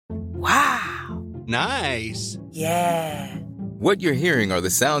Nice. Yeah. What you're hearing are the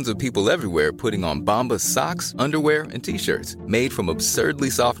sounds of people everywhere putting on Bombas socks, underwear, and T-shirts made from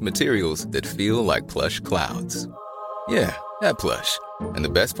absurdly soft materials that feel like plush clouds. Yeah, that plush. And the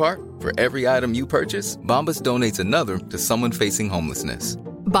best part? For every item you purchase, Bombas donates another to someone facing homelessness.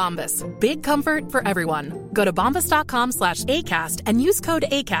 Bombas. Big comfort for everyone. Go to bombas.com/ACAST and use code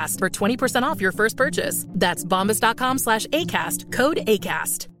ACAST for 20% off your first purchase. That's bombas.com/ACAST. Code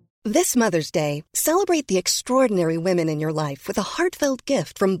ACAST. This Mother's Day, celebrate the extraordinary women in your life with a heartfelt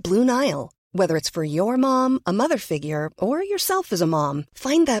gift from Blue Nile. Whether it's for your mom, a mother figure, or yourself as a mom,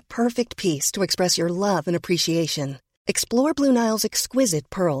 find that perfect piece to express your love and appreciation. Explore Blue Nile's exquisite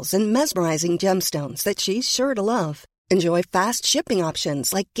pearls and mesmerizing gemstones that she's sure to love. Enjoy fast shipping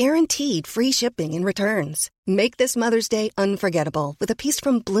options like guaranteed free shipping and returns. Make this Mother's Day unforgettable with a piece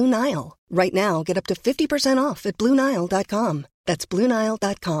from Blue Nile. Right now, get up to 50% off at BlueNile.com. That's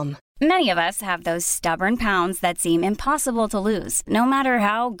BlueNile.com. Many of us have those stubborn pounds that seem impossible to lose, no matter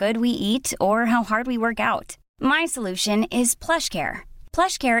how good we eat or how hard we work out. My solution is PlushCare.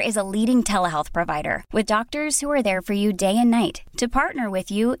 PlushCare is a leading telehealth provider with doctors who are there for you day and night to partner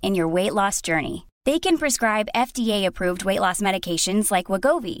with you in your weight loss journey. They can prescribe FDA-approved weight loss medications like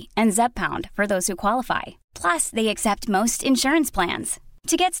Wegovy and Zepbound for those who qualify. Plus, they accept most insurance plans.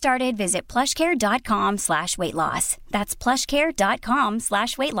 To get started, visit plushcare.com/weightloss. That's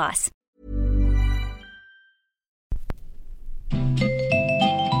plushcare.com/weightloss.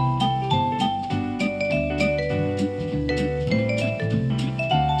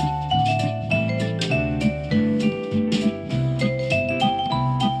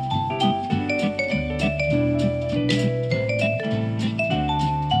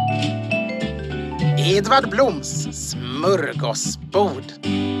 Edvard Bloms smörgåsbord.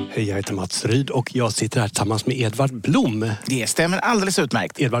 Hej, jag heter Mats Ryd och jag sitter här tillsammans med Edvard Blom. Det stämmer alldeles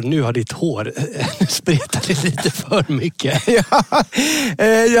utmärkt. Edvard, nu har ditt hår spretat lite för mycket. Ja,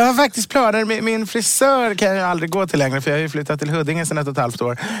 jag har faktiskt planer. Min frisör kan jag aldrig gå till längre för jag har ju flyttat till Huddinge sedan 1,5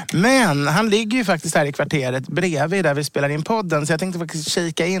 år. Men han ligger ju faktiskt här i kvarteret bredvid där vi spelar in podden. Så jag tänkte faktiskt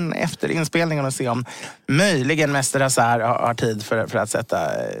kika in efter inspelningen och se om möjligen Mäster Hazar har tid för att sätta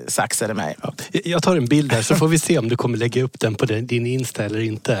saxer i mig. Ja, jag tar en bild där så får vi se om du kommer lägga upp den på din Insta eller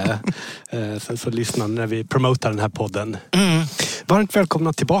inte. Så lyssna när vi promotar den här podden. Varmt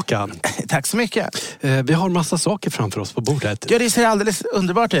välkomna tillbaka. Tack så mycket. Vi har massa saker framför oss på bordet. Ja, det ser alldeles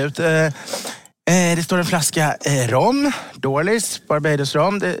underbart ut. Det står en flaska rom, Dorleys, Barbados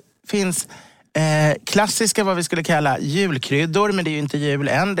rom. Det finns klassiska, vad vi skulle kalla julkryddor, men det är ju inte jul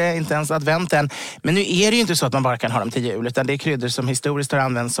än, det är inte ens advent än. Men nu är det ju inte så att man bara kan ha dem till jul, utan det är kryddor som historiskt har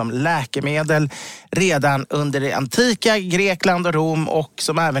använts som läkemedel redan under det antika Grekland och Rom och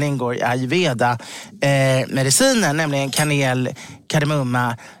som även ingår i Ayurveda-medicinen, nämligen kanel,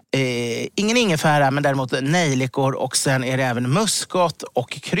 kardemumma, ingen ingefära men däremot nejlikor och sen är det även muskot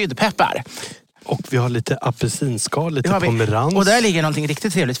och kryddpeppar. Och vi har lite apelsinskal, lite pomerans. Och där ligger någonting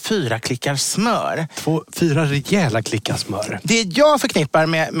riktigt trevligt. 4 klickar smör. 4 rejäla klickar smör. Det jag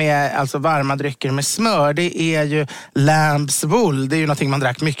förknippar med alltså varma drycker med smör, det är ju lamb's wool. Det är ju någonting man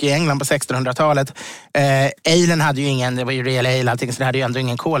drack mycket i England på 1600-talet. Alen hade ju ingen, det var ju real ale allting, så det hade ju ändå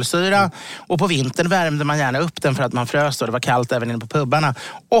ingen kolsyra. Och på vintern värmde man gärna upp den för att man frös och det var kallt även inne på pubbarna.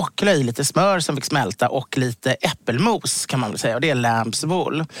 Och la i lite smör som fick smälta och lite äppelmos kan man väl säga. Och det är lamb's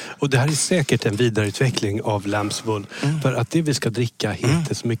wool. Och det här är säkert en vidareutveckling av lamb's wool. För att det vi ska dricka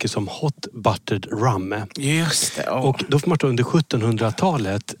heter så mycket som hot buttered rum. Just det. Och då får man ta under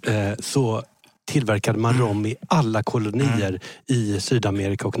 1700-talet så tillverkade man rom i alla kolonier i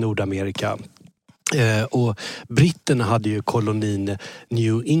Sydamerika och Nordamerika. Och britterna hade ju kolonin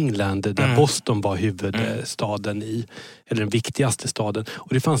New England där Boston var huvudstaden i, eller den viktigaste staden.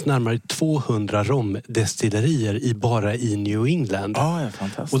 Och det fanns närmare 200 romdestillerier bara i New England.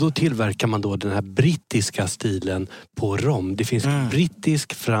 Fantastiskt. Och då tillverkar man då den här brittiska stilen på rom. Det finns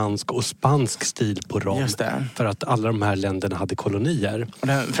brittisk, fransk och spansk stil på rom. Just det. För att alla de här länderna hade kolonier. Och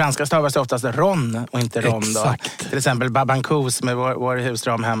den franska stavas oftast ron och inte rom. Exakt. Då. Till exempel Babancous med vår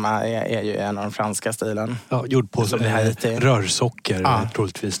husrom hemma är ju en av de franska stilen. Ja, gjord på rörsocker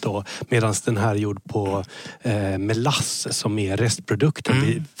troligtvis då. Medan den här är gjord på melass som är restprodukten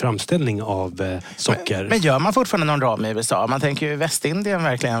vid framställning av socker. Men gör man fortfarande någon rom i USA? Man tänker ju Västindien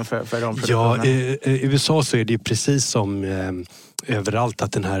verkligen för romproduktionen. Ja, i USA så är det ju precis som överallt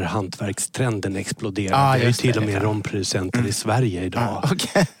att den här hantverkstrenden exploderar. Det är ju till och med romproducenter i Sverige idag.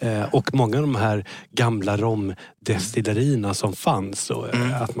 Och många av de här gamla romdestillerierna som fanns och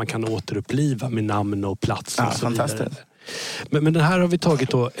att man kan återuppliva med namn och plats och så vidare. Men den här har vi tagit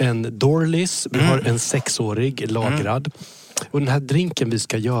då en Dorleys. Vi har en 6-årig lagrad. Och den här drinken vi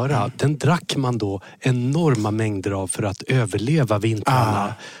ska göra, den drack man då enorma mängder av för att överleva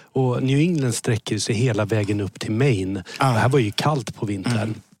vintrarna. Och New England sträcker sig hela vägen upp till Maine. Det här var ju kallt på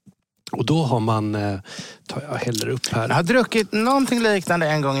vintern. Och då har man, tar jag häller upp här. Jag har druckit någonting liknande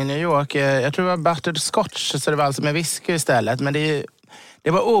en gång i New York. Jag tror det var buttered scotch, så det var alltså med whisky istället. Men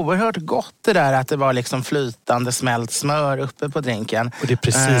det var oerhört gott det där att det var liksom flytande smält smör uppe på drinken. Och det är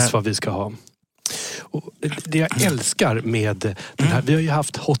precis vad vi ska ha. Och det jag älskar med den här, vi har ju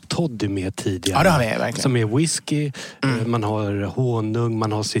haft hot toddy med tidigare. Ja, det har vi verkligen. Som är whisky, man har honung,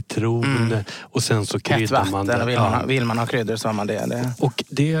 man har citron och sen så kryddar man det. Vill man ha kryddor så har man det. Och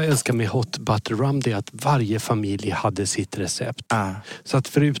det jag älskar med hot butter rum, det är att varje familj hade sitt recept. Så att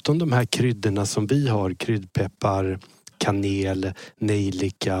förutom de här kryddorna som vi har, kryddpeppar, kanel,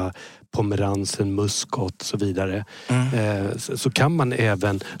 nejlika, pomeransen, muskot och så vidare. Så kan man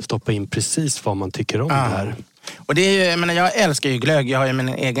även stoppa in precis vad man tycker om där. Och det är ju, jag menar, jag älskar ju glögg. Jag har ju min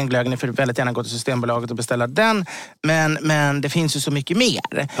egen glögg. Ni får väldigt gärna gå till Systembolaget och beställa den. Men det finns ju så mycket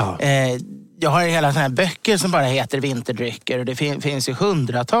mer. Jag har hela sådana här böcker som bara heter vinterdrycker. Och det finns ju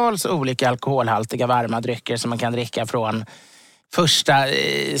hundratals olika alkoholhaltiga varma drycker som man kan dricka från första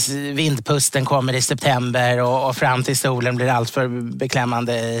vindpusten kommer i september och fram till solen blir allt för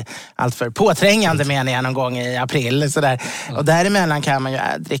beklämmande, allt för påträngande menar jag någon gång i april. Sådär. Och däremellan kan man ju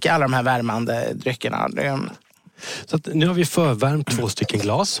dricka alla de här värmande dryckerna. Så att nu har vi förvärmt 2 stycken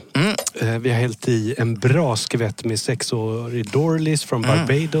glas. Vi har hällt i en bra skvätt med 6-årig Dorleys från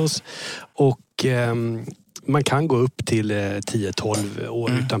Barbados. Och man kan gå upp till 10-12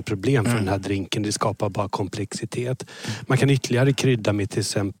 år utan problem för den här drinken. Det skapar bara komplexitet. Man kan ytterligare krydda med till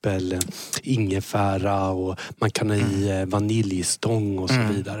exempel ingefära och man kan ha i vaniljstång och så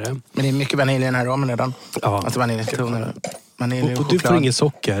vidare. Men det är mycket vanilj i den här ramen redan. Ja. Alltså vaniljtoner. Och du får ingen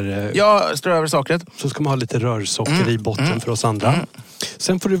socker. Jag strör över sockret. Så ska man ha lite rörsocker i botten för oss andra.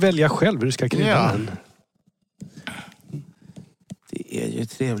 Sen får du välja själv hur du ska krydda den. Det är ju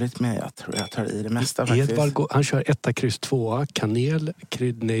trevligt med, jag tror jag tar i det mesta faktiskt. Edvard, han kör 1-2, kanel,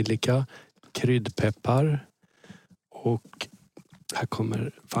 kryddnejlika, kryddpeppar och här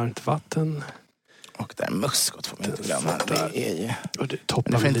kommer varmt vatten. Och där muskot får man inte glömma. Det är ju... Och det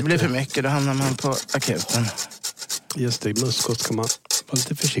får inte bli för mycket, då hamnar man på akuten. Just det, muskot ska man vara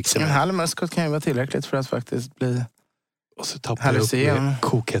lite försiktig med. En halv muskot kan ju vara tillräckligt för att faktiskt bli... Och så tappar jag upp med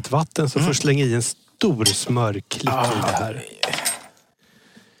kokhett vatten så får slänga i en stor smörklick i det här.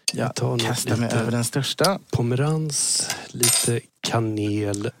 Jag kastar mig över den största. Pomerans, lite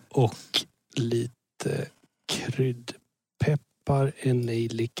kanel och lite kryddpeppar, en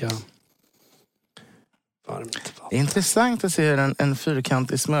nejlika. Varmt vatten. Det är intressant att se en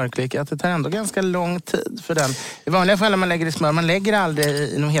fyrkantig smörklick. Att det tar ändå ganska lång tid för den. I vanliga fall när man lägger i smör, man lägger aldrig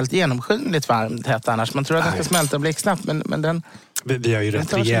i något helt genomskinligt varmt hett annars. Man tror att den ska smälta blixtsnabbt, men den... Vi har ju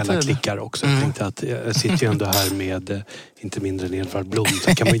rätt rejäla klickar också. Jag tänkte att jag sitter ju ändå här med inte mindre än Edvard Blom.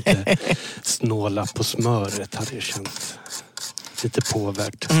 Så kan man inte snåla på smöret, hade jag känt. Lite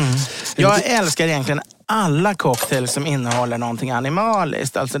påvärt. Jag älskar egentligen alla cocktails som innehåller någonting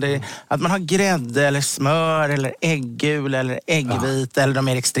animaliskt. Alltså att man har grädde eller smör eller äggul eller äggvit. Eller de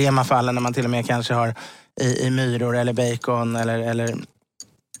mer extrema fallen när man till och med kanske har i myror eller bacon eller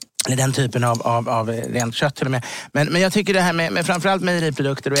den typen av rent kött till och med. Men jag tycker det här med framförallt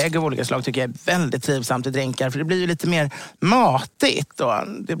mejeriprodukter och ägg av olika slag tycker jag är väldigt trivsamt i drinkar. För det blir ju lite mer matigt då.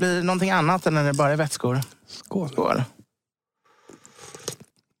 Det blir någonting annat än när det bara är vätskor. Skål.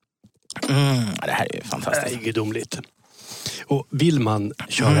 Det här är ju fantastiskt. Det är gudomligt. Och vill man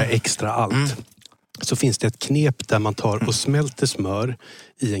köra extra allt så finns det ett knep där man tar och smälter smör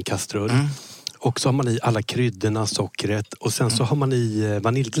i en kastrull. Och så har man i alla kryddorna, sockret och sen så har man i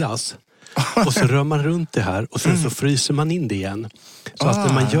vaniljglass. Och så rör man runt det här och sen så fryser man in det igen. Så att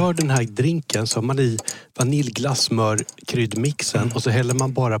när man gör den här drinken så har man i vaniljglass, smör, kryddmixen och så häller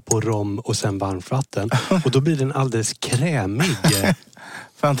man bara på rom och sen varmt vatten. Och då blir den alldeles krämig.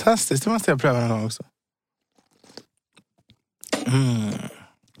 Fantastiskt, det måste jag pröva någon gång också.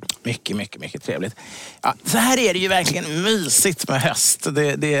 Mycket, mycket, mycket trevligt. Ja, så här är det ju verkligen mysigt med höst.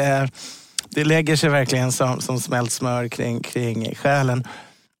 Det lägger sig verkligen som smält smör kring själen.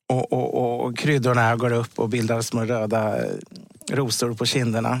 Och kryddorna går upp och bildar små röda rosor på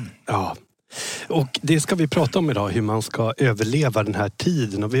kinderna. Ja. Och det ska vi prata om idag, hur man ska överleva den här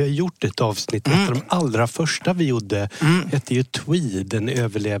tiden. Och vi har gjort ett avsnitt, ett av de allra första vi gjorde. Hette ju Tweed, en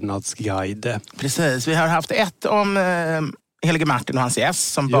överlevnadsguide. Precis, vi har haft ett om Helge Martin och hans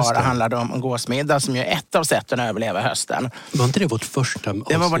gäst som bara handlade om gåsmiddag, som ju är ett av sätten att överleva hösten. Var inte det vårt första avsnitt?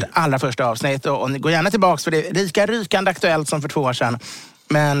 Det var vårt allra första avsnitt och gå gärna tillbaka för det är rykande aktuellt som för 2 år sedan.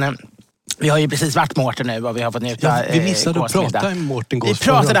 Men Vi har ju precis varit Mårten nu och vi har fått njuta. Vi missade att prata med Mårten Gås. Vi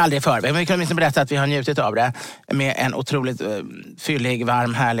pratade aldrig förr, men vi kan minst berätta att vi har njutit av det. Med en otroligt fyllig,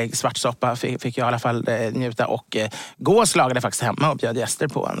 varm, härlig svartsoppa fick jag i alla fall njuta. Och gås lagade faktiskt hemma och bjöd gäster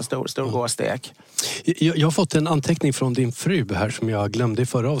på en stor gåsstek. Jag har fått en anteckning från din fru här som jag glömde i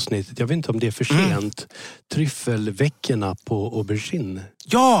förra avsnittet. Jag vet inte om det är för sent. Tryffelveckorna på Aubergine.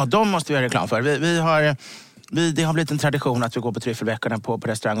 Ja, de måste vi göra reklam för. Det har blivit en tradition att vi går på tryffelveckorna på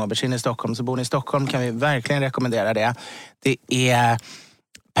restaurang Aubergine i Stockholm. Så bor ni i Stockholm kan vi verkligen rekommendera det. Det är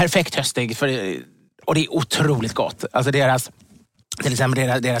perfekt höstig och det är otroligt gott. Alltså till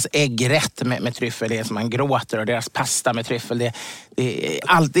exempel deras äggrätt med tryffel, det är som man gråter, och deras pasta med tryffel, det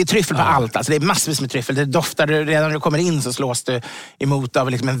är tryffel på allt. Alltså det är massvis med tryffel. Det doftar, redan när du kommer in så slås du emot av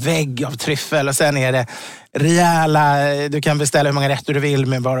liksom en vägg av tryffel, och sen är det rejäla, du kan beställa hur många rätter du vill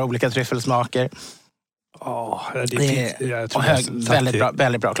med bara olika tryffelsmaker.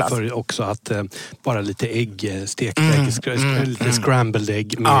 Väldigt bra klass. För också att bara lite ägg, stekt ägg, lite scrambled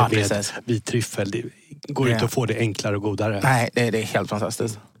ägg med vit tryffel. Det går inte att få det enklare och godare. Nej, det är helt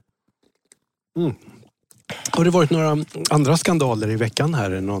fantastiskt. Har det varit några andra skandaler i veckan här?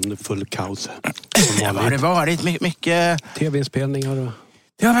 Någon full kaos? Har det varit mycket tv-inspelningar och...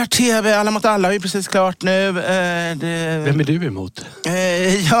 Det har varit tv, Alla mot alla är ju precis klart nu. Vem är du emot?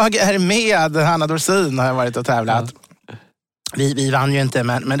 Jag är med, Hanna Dorsin har jag varit och tävlat. Ja. Vi vann ju inte,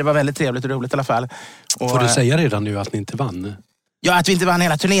 men det var väldigt trevligt och roligt i alla fall. Får du säga redan nu att ni inte vann? Ja, att vi inte vann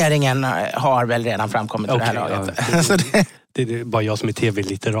hela turneringen har väl redan framkommit i det här laget. Ja, det är bara jag som är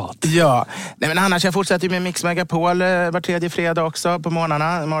tv-litterat. Ja, nej, men annars jag fortsätter med Mix Megapol var tredje fredag också på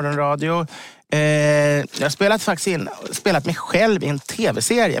morgnarna, morgonradio. Jag har spelat mig själv i en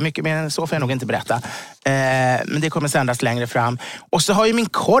tv-serie. Mycket mer än så får jag nog inte berätta. Men det kommer sändas längre fram. Och så har ju min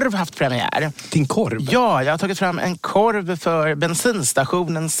korv haft premiär. Din korv? Ja, jag har tagit fram en korv för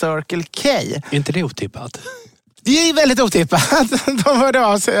bensinstationen Circle K. Är inte det otippat? Det är väldigt otippat. De hörde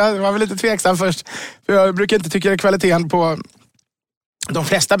av sig. Jag var väl lite tveksam först. För jag brukar inte tycka att kvaliteten på de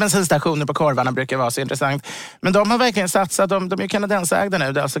flesta bensinstationer på korvarna brukar vara så intressant. Men de har verkligen satsat. De är ju kanadensägda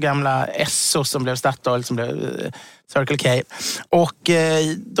nu. Det är alltså gamla Esso som blev Statoil, som blev Circle K. Och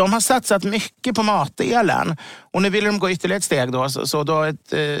de har satsat mycket på matdelen. Och nu vill de gå ytterligare ett steg då. Så då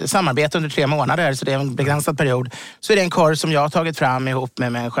ett samarbete under 3 månader, så det är en begränsad period. Så är det en korv som jag har tagit fram ihop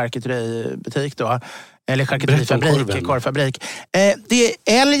med en charkuteributik då. Eller charkuterifabrik, korvfabrik. Det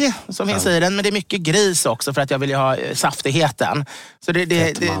är älg som finns i den, men det är mycket gris också för att jag vill ju ha saftigheten. Så det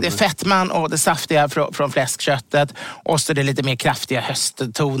är fettman och det saftiga från fläskköttet. Och så det lite mer kraftiga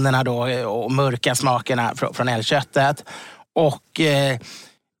hösttonerna då och mörka smakerna från älgköttet. Och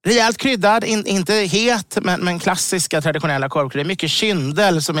rejält kryddad, inte het, men klassiska traditionella korvkryddor. Mycket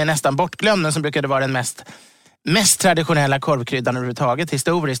kyndel som är nästan bortglömd, men som brukade vara den mest traditionella korvkryddan överhuvudtaget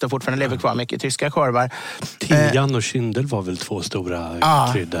historiskt, och fortfarande lever kvar mycket tyska korvar. Timjan och kyndel var väl 2 stora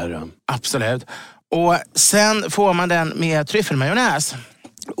kryddor. Absolut. Och sen får man den med tryffelmajonnäs.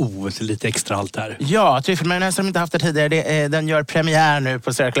 Lite extra allt där. Ja, tryffelmajonnäs som inte haft det tidigare, den gör premiär nu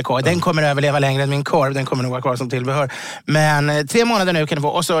på Circle K. Den kommer överleva längre än min korv, den kommer nog vara kvar som tillbehör. Men 3 månader nu kan du få,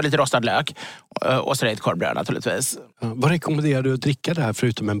 och så lite rostad lök. Och så är det ett korvbröd naturligtvis. Vad rekommenderar du att dricka det här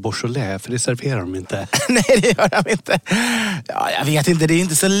förutom en Beaujolais? För det serverar de inte. Nej, det gör de inte. Ja, jag vet inte, det är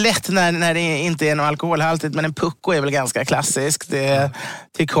inte så lätt när det inte är något alkoholhaltigt. Men en pucko är väl ganska klassisk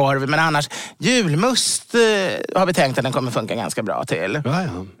till korv. Men annars, julmust har vi tänkt att den kommer funka ganska bra till. Ja.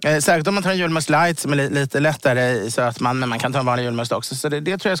 Särskilt om man tar en julmust light som är lite lättare i sötman, men man kan ta en vanlig julmust också. Så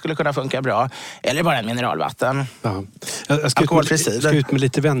det tror jag skulle kunna funka bra. Eller bara en mineralvatten. Ja. Jag ska ut med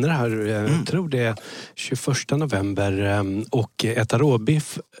lite vänner här. Jag tror det är 21 november och äta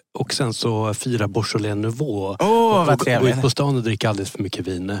råbiff och sen så fira Beaujolais Nouveau. Vad trevligt. Gå ut på stan och dricka alldeles för mycket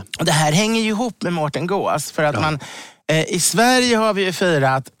vin. Och det här hänger ju ihop med Mårten Gås, för att man i Sverige har vi ju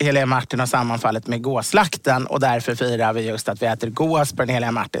firat Heliga Martin och sammanfallet med gåslakten, och därför firar vi just att vi äter gås på den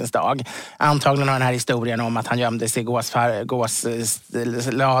Heliga Martins dag. Antagligen har den här historien om att han gömde sig i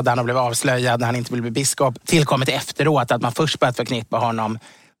gåsladan och blev avslöjad när han inte ville bli biskop tillkommit efteråt, att man först börjat förknippa honom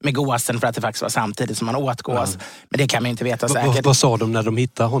med gåsen för att det faktiskt var samtidigt som man åt gås. Men det kan man inte veta säkert. Vad sa de när de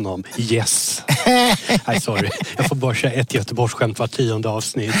hittade honom? Yes. Nej, sorry. Jag får bara köra ett Göteborgsskämt var 10:e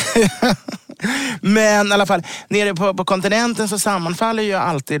avsnitt. Men i alla fall, nere på kontinenten så sammanfaller ju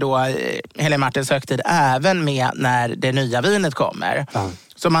alltid då Heliga Martins högtid även med när det nya vinet kommer.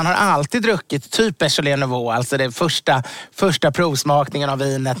 Så man har alltid druckit typ Beaujolais Nouveau, alltså det första provsmakningen av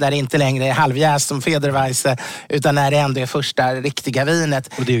vinet när det inte längre är halvjäst som Federweisse, utan när det ändå är första riktiga vinet.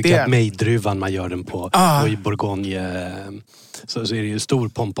 Och det är ju Gamay-druvan man gör den på. Och i Bourgogne så är det ju stor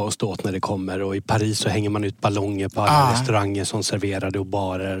pompa och ståt när det kommer. Och i Paris så hänger man ut ballonger på alla restauranger som serverar det och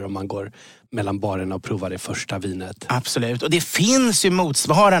barer. Och man går mellan barerna och provar det första vinet. Absolut. Och det finns ju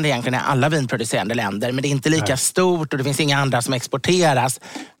motsvarande egentligen i alla vinproducerande länder. Men det är inte lika stort och det finns inga andra som exporteras.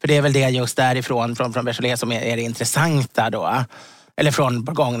 För det är väl det just därifrån, från Beaujolais som är det intressanta då. Eller från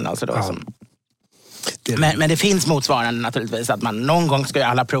Bourgogne alltså då. Som... Men det finns motsvarande naturligtvis, att man någon gång ska ju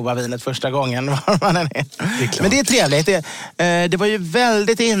alla prova vinet första gången var man än är. Men det är trevligt. Det var ju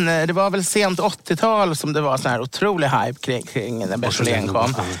väldigt inne, det var väl sent 80-tal som det var sån här otrolig hype kring när Beaujolais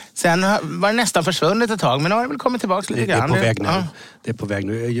kom. Sen var det nästan försvunnit ett tag, men nu har det väl kommit tillbaka lite grann. Det är på väg nu. Det är på väg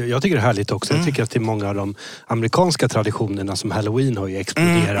nu. Jag tycker det är härligt också. Jag tycker att det är många av de amerikanska traditionerna som Halloween har ju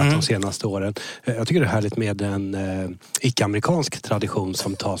exploderat de senaste åren. Jag tycker det är härligt med en icke-amerikansk tradition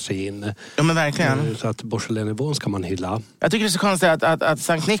som tar sig in. Ja, men verkligen. Så att Beaujolais Nouveau ska man hylla. Jag tycker det är så konstigt att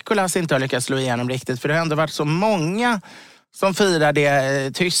Sankt Nikolaus inte har lyckats slå igenom riktigt. För det har ändå varit så många som firar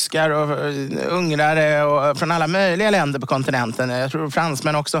det. Tyskar och ungrare och från alla möjliga länder på kontinenten. Jag tror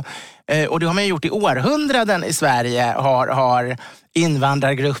fransmän också. Och det har man ju gjort i århundraden i Sverige. Har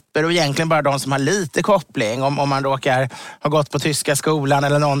invandrargrupper och egentligen bara de som har lite koppling. Om man råkar ha gått på tyska skolan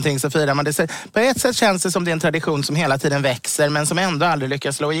eller någonting så firar man det. På ett sätt känns det som det är en tradition som hela tiden växer men som ändå aldrig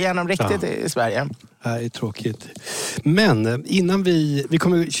lyckas slå igenom riktigt i Sverige. Det är tråkigt. Men innan vi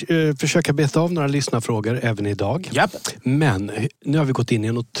kommer försöka beta av några lyssnarfrågor även idag. Japp. Men nu har vi gått in i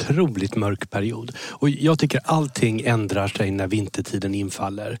en otroligt mörk period. Och jag tycker allting ändrar sig när vintertiden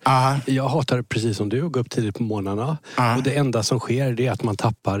infaller. Jag hatar precis som du att gå upp tidigt på morgnarna. Och det enda som sker är att man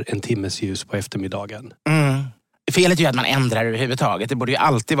tappar en timmes ljus på eftermiddagen. Felet är ju att man ändrar överhuvudtaget. Det borde ju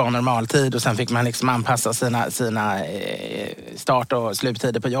alltid vara normaltid och sen fick man liksom anpassa sina start- och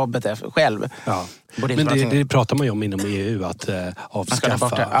sluttider på jobbet själv. Ja. Men det pratar man ju om inom EU att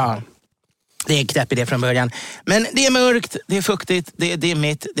avskaffa. Det är knäpp idé från början. Men det är mörkt, det är fuktigt, det är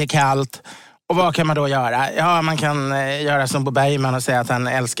mitt, det är kallt. Och vad kan man då göra? Ja, man kan göra som Bo Bergman och säga att han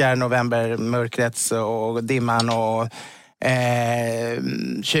älskar novembermörkrets och dimman och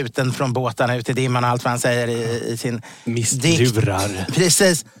tjuten från båtarna ut i dimman och allt vad han säger i sin mistlurar.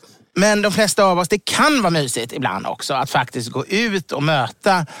 Precis. Men de flesta av oss, det kan vara mysigt ibland också att faktiskt gå ut och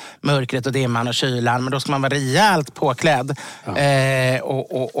möta mörkret och dimman och kylan. Men då ska man vara rejält påklädd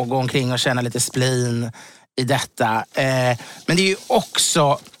och gå omkring och känna lite splin i detta. Men det är ju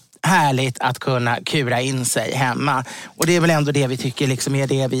också härligt att kunna kura in sig hemma. Och det är väl ändå det vi tycker liksom är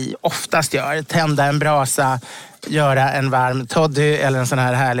det vi oftast gör. Tända en brasa, göra en varm toddy eller en sån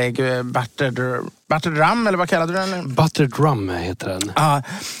här härlig buttered rum, eller vad kallar du den? Buttered rum heter den. Ja,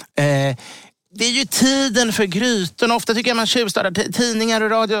 det är ju tiden för grytorna. Ofta tycker jag man tjuvstartar tidningar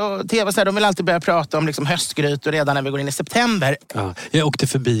och radio och tv. Så här, de vill alltid börja prata om liksom höstgrytor redan när vi går in i september. Ja, jag åkte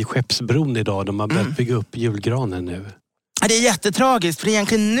förbi Skeppsbron idag. De har börjat bygga upp julgranen nu. Ja, det är jättetragiskt för det är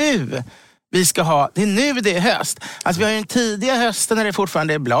egentligen nu vi ska ha, det är nu det är höst. Alltså vi har ju den tidiga hösten när det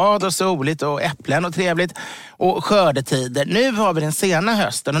fortfarande är blad och soligt och äpplen och trevligt och skördetider. Nu har vi den sena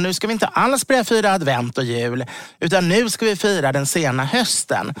hösten och nu ska vi inte alls börja fira advent och jul utan nu ska vi fira den sena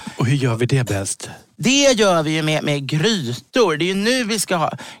hösten. Och hur gör vi det bäst? Det gör vi ju med grytor. Det är ju nu vi ska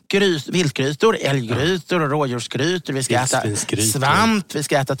ha viltgrytor, älggrytor och rådjursgrytor. Vi ska äta svamp, vi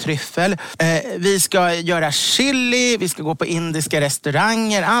ska äta tryffel. Vi ska göra chili, vi ska gå på indiska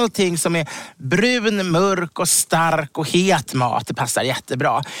restauranger. Allting som är brun, mörk och stark och het mat, det passar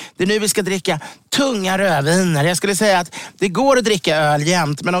jättebra. Det är nu vi ska dricka tunga rödviner. Jag skulle säga att det går att dricka öl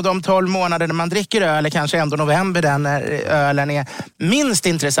jämt, men av de 12 månader när man dricker öl är kanske ändå november den när ölen är minst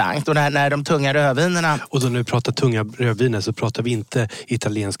intressant och när de tunga rödvinerna. Och då när vi pratar tunga rödviner så pratar vi inte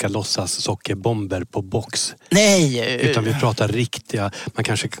italienska låtsassockerbomber på box. Nej. Utan vi pratar riktiga, man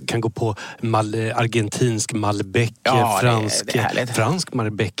kanske kan gå på argentinsk Malbec, fransk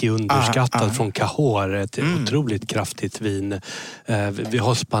Malbec är underskattad från Cahors, ett otroligt kraftigt vin. Vi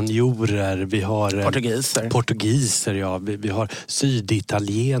har spanjorer, vi har portugiser, ja. Vi har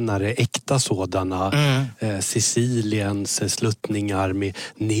syditalienare, äkta sådana. Siciliens sluttningar med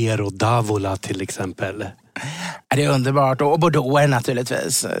Nero d'Avola till exempel. Det är underbart. Och bordeauxer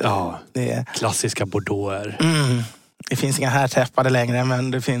naturligtvis. Ja, klassiska bordeauxer. Det finns inga här täppade längre,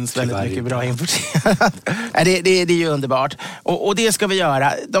 men det finns väldigt mycket bra importerat. Det är ju underbart. Och det ska vi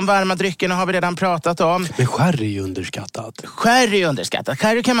göra. De varma dryckerna har vi redan pratat om. Men sherry är ju underskattat.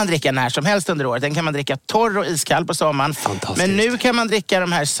 Sherry kan man dricka när som helst under året. Den kan man dricka torr och iskall på sommaren. Fantastiskt. Men nu kan man dricka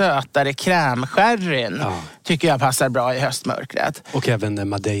de här sötare krämsherryn. tycker jag passar bra i höstmörkret. Och även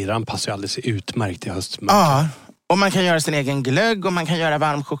Madeiran passar alldeles utmärkt i höstmörkret. Ja, och man kan göra sin egen glögg och man kan göra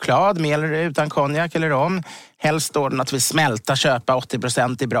varm choklad med eller utan konjak eller rom. Helst då naturligtvis smälta, köpa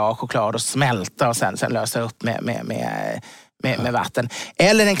 80% i bra choklad och smälta och sen lösa upp med vatten.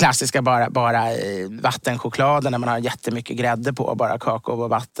 Eller den klassiska bara vattenchokladen när man har jättemycket grädde på. Bara kakao och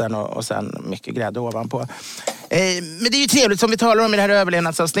vatten och sen mycket grädde ovanpå. Men det är ju trevligt som vi talar om i det här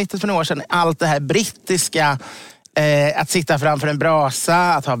överlevnadsavsnittet för några år sedan. Allt det här brittiska. Att sitta framför en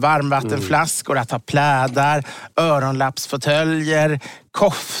brasa, att ha varmvattenflaskor, att ha plädar, öronlappsfåtöljer,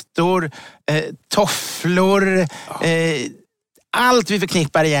 koftor, tofflor. Allt vi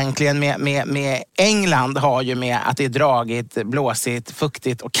förknippar egentligen med England har ju med att det är dragigt, blåsigt,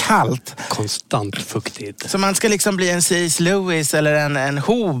 fuktigt och kallt. Konstant fuktigt. Så man ska liksom bli en C.S. Lewis eller en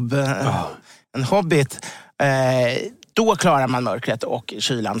en hobbit. Då klarar man mörkret och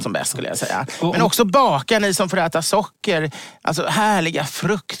kylan som bäst skulle jag säga. Men också baka, ni som får äta socker. Alltså härliga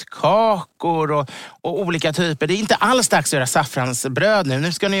fruktkakor och olika typer. Det är inte alls dags att göra saffransbröd nu.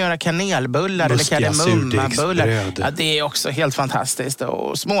 Nu ska ni göra kanelbullar eller kardemummabullar. Ja, det är också helt fantastiskt.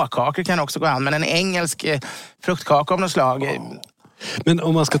 Och småkakor kan också gå an. Men en engelsk fruktkaka av något slag... Men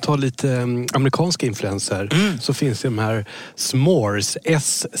om man ska ta lite amerikanska influenser så finns det de här s'mores,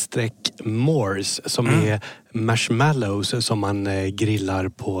 S-mores, som är marshmallows som man grillar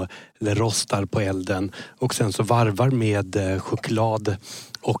på eller rostar på elden och sen så varvar med choklad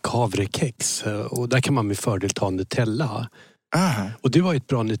och havrekex. Och där kan man med fördel ta Nutella. Och du har ju ett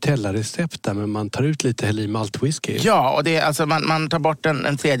bra Nutella-recept där, men man tar ut lite häll i maltwhisky. Ja, och det är alltså man tar bort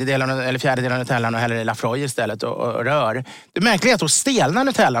en tredjedel eller fjärdedel av Nutellan och häller i Lafroy istället och rör. Det märkliga är att då stelnar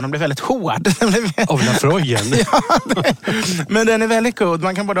Nutellan och blir väldigt hård. Av Lafroyen? Ja, men den är väldigt god.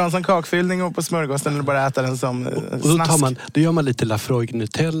 Man kan både ha en som kakfyllning och på smörgåsten eller bara äta den som snask. Då gör man lite Lafroy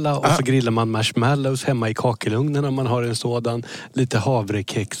Nutella och så grillar man marshmallows hemma i kakelugnen om man har en sådan. Lite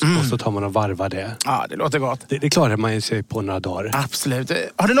havrekex och så tar man och varvar det. Ja, det låter gott. Det klarar man ju sig på några dagar. Absolut.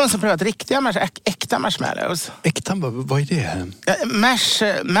 Har du någonsin prövat äkta marshmallows? Äkta? Vad är det?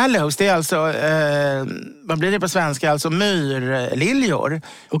 Marshmallows, det är alltså, vad blir det på svenska? Alltså myrliljor. Okay.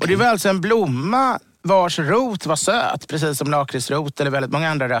 Och det var alltså en blomma vars rot var söt, precis som lakritsrot eller väldigt många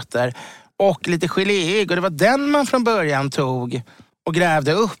andra rötter. Och lite geléig. Och det var den man från början tog och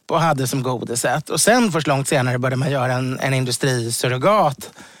grävde upp och hade som godiset. Och sen först långt senare började man göra en industrisurrogat.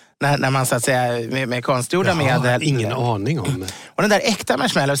 När man så att säga med konstgjorda medel. Ingen aning om. Och den där äkta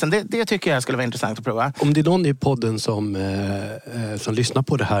marshmallowsen, det tycker jag skulle vara intressant att prova. Om det är någon i podden som lyssnar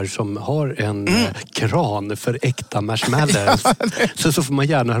på det här som har en kran för äkta marshmallows så får man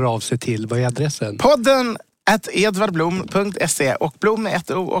gärna höra av sig till. Vad är adressen? Podden @edvardblom.se och Blom med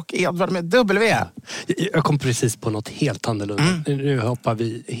ett O och Edvard med W. Jag kom precis på något helt annorlunda. Nu hoppar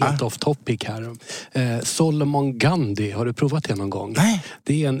vi helt off topic här. Solomon Gandhi, har du provat det någon gång? Nej.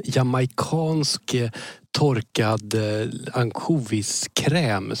 Det är en jamaikansk torkad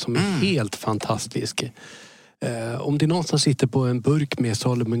ansjoviskräm som är helt fantastisk. Om det är någon som sitter på en burk med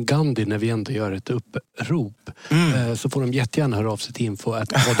Solomon Gandhi när vi ändå gör ett upprop så får de jättegärna höra av sig till info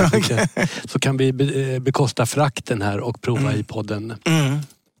så kan vi bekosta frakten här och prova i podden.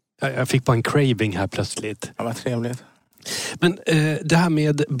 Jag fick bara en craving här plötsligt. Ja, vad trevligt. Men det här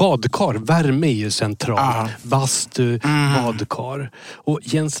med badkar, värme är ju centralt. Bastu, badkar. Och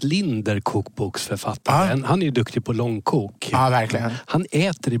Jens Linder, kokboksförfattaren, han är ju duktig på långkok. Ja, verkligen. Han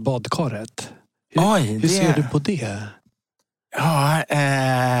äter i badkaret. Hur ser du på det? Ja,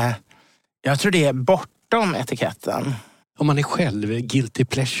 jag tror det är bortom etiketten. Om man är själv, guilty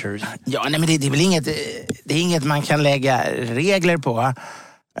pleasure. Ja, nej, men det är väl inget man kan lägga regler på.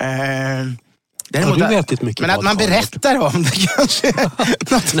 Har du ätit mycket men att man berättar om det kanske.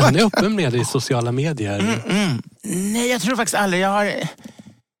 Han är öppen med det i sociala medier. Nej, jag tror faktiskt aldrig.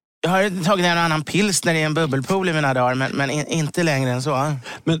 Jag har tagit en annan pilsner i en bubbelpool i mina dagar, men inte längre än så.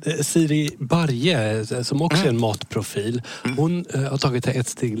 Men Siri Barje, som också är en matprofil, hon har tagit det ett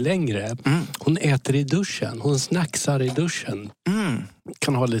steg längre. Hon äter i duschen, hon snacksar i duschen.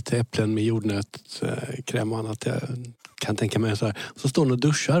 Kan ha lite äpplen med jordnötskräm och annat. Jag kan tänka mig så här. Så står hon och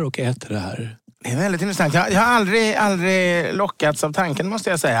duschar och äter det här. Det är väldigt intressant. Jag har aldrig lockats av tanken, måste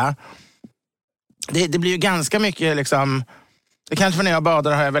jag säga. Det blir ju ganska mycket liksom... Det kanske för när jag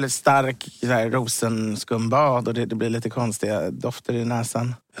badar har jag väldigt stark rosenskumbad och det blir lite konstiga dofter i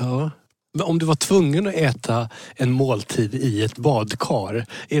näsan. Ja. Men om du var tvungen att äta en måltid i ett badkar,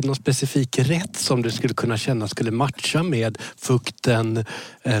 är det någon specifik rätt som du skulle kunna känna skulle matcha med fukten,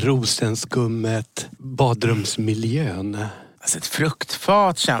 rosenskummet, badrumsmiljön? Alltså ett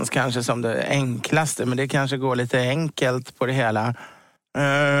fruktfat känns kanske som det enklaste, men det kanske går lite enkelt på det hela.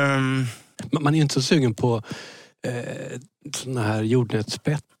 Man är ju inte så sugen på såna här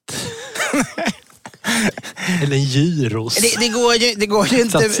jordnötsspett. Eller en gyros. Det går ju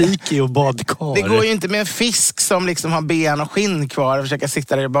inte. Tzatziki och badkar. Det går ju inte med en fisk som liksom har ben och skinn kvar och försöka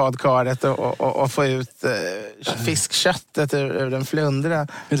sitta där i badkaret och få ut fiskköttet ur den flundra.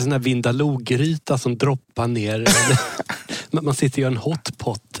 Eller sån här vindalogryta som droppar ner. Man sitter ju i en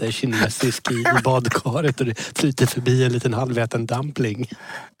hotpot kinesisk i badkaret och det flyter förbi en liten halväten dumpling.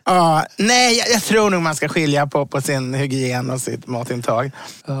 Ja, nej, jag tror nog man ska skilja på sin hygien och sitt matintag.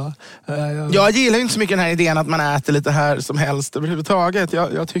 Ja. Jag gillar inte så mycket den här idén att man äter lite här som helst överhuvudtaget.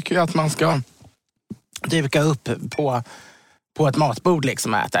 Jag tycker ju att man ska duka upp på ett matbord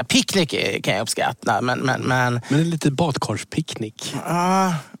liksom och äta. Picknick kan jag uppskatta, men en lite badkarspicknick.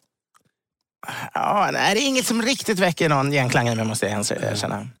 Ja, nej, det är inget som riktigt väcker någon genklang i mig, måste jag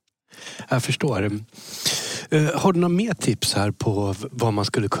erkänna. Jag förstår. Har du några mer tips här på vad man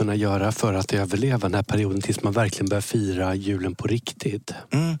skulle kunna göra för att överleva den här perioden tills man verkligen börjar fira julen på riktigt?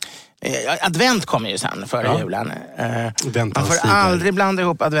 Advent kommer ju sen före julen. Man får aldrig blanda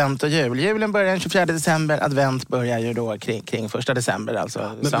ihop advent och jul. Julen börjar den 24 december, advent börjar ju då kring 1 december.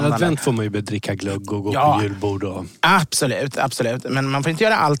 Alltså men advent får man ju dricka glögg och gå på julbord. Och... Absolut. Men man får inte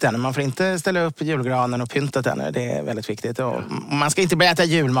göra allt ännu. Man får inte ställa upp julgranen och pyntat ännu. Det är väldigt viktigt. Och man ska inte börja äta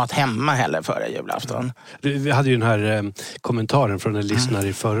julmat hemma heller före julafton. Vi hade ju den här kommentaren från en lyssnare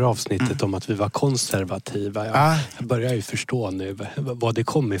i förra avsnittet om att vi var konservativa. Jag börjar ju förstå nu vad det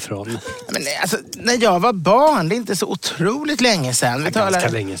kom ifrån. Men alltså, när jag var barn, det är inte så otroligt länge sedan. Vi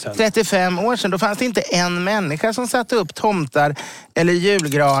talar 35 år sedan. Då fanns det inte en människa som satte upp tomtar eller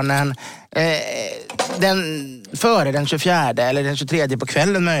julgranen före den 24 eller den 23 på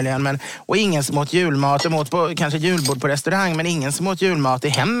kvällen möjligen. Och ingen som åt julmat, de åt på kanske julbord på restaurang, men ingen som åt julmat i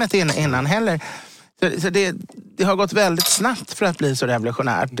hemmet innan heller. Så det har gått väldigt snabbt för att bli så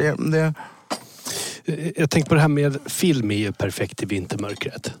revolutionärt. Jag tänkte på det här med film är ju perfekt i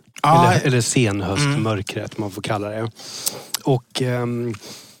vintermörkret. Eller senhöstmörkret, man får kalla det. Och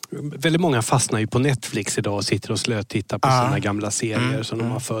väldigt många fastnar ju på Netflix idag och sitter och slötittar på sina gamla serier som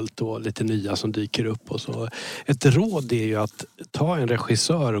de har följt och lite nya som dyker upp och så. Ett råd är ju att ta en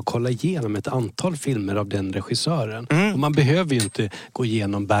regissör och kolla igenom ett antal filmer av den regissören. Och man behöver ju inte gå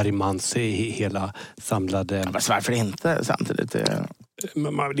igenom Bergmans hela samlade... Men varför inte samtidigt?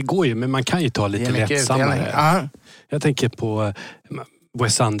 Det går ju, men man kan ju ta lite lättsammare. Jag tänker på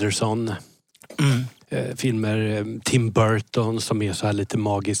Wes Anderson. Filmer, Tim Burton som är så här lite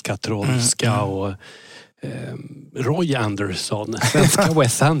magiska, trolska och Roy Andersson, svenska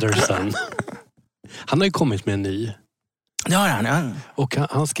Wes Anderson. Han har ju kommit med en ny. Ja. Och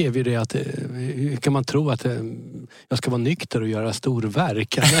han skrev ju det att hur kan man tro att jag ska vara nykter och göra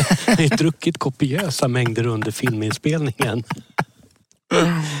storverk? Han har ju druckit kopiösa mängder under filminspelningen.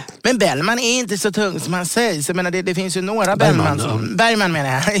 Men Bellman är inte så tung som han säger. Jag menar, det finns ju några Bergman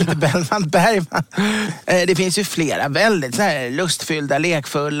menar jag, inte Bellman, Bergman. Det finns ju flera väldigt så här lustfyllda,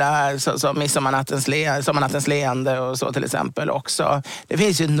 lekfulla, som Midsommarnattens leende och så till exempel också. Det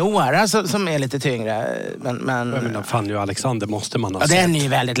finns ju några som är lite tyngre. Men Fanny och Alexander måste man ha sett. Den är ju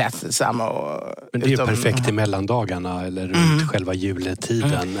väldigt lättsam. Men det är ju perfekt i mellandagarna eller runt själva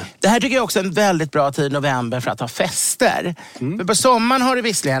juletiden. Det här tycker jag också är en väldigt bra tid, november, för att ha fester. För på sommaren har du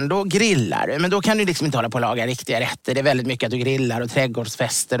visserligen, då grillar du, men då kan du liksom inte hålla på att laga riktiga rätter. Det är väldigt mycket att du grillar och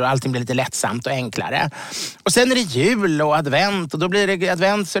trädgårdsfester och allting blir lite lättsamt och enklare. Och sen är det jul och advent och då blir det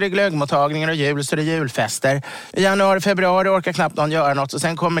advent så är det glöggmottagningar och jul så är det julfester. I januari, februari orkar knappt någon göra något och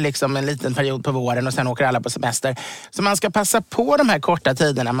sen kommer liksom en liten period på våren och sen åker alla på semester. Så man ska passa på de här korta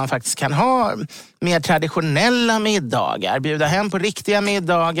tiderna man faktiskt kan ha mer traditionella middagar, bjuda hem på riktiga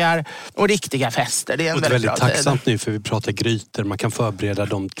middagar och riktiga fester. Det är en väldigt bra tid. Tacksamt nu för vi pratar grytor, man kan förbereda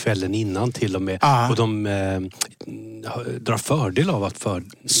dem kvällen innan till och med. Och de drar fördel av att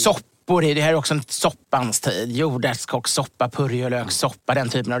soppor, det här är också en soppans tid. Jordärtskockssoppa, purjolökssoppa, den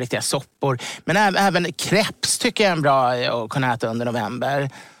typen av riktiga soppor. Men även crepes tycker jag är en bra att kunna äta under november.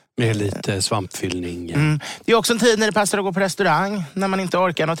 Med lite svampfyllning. Det är också en tid när det passar att gå på restaurang. När man inte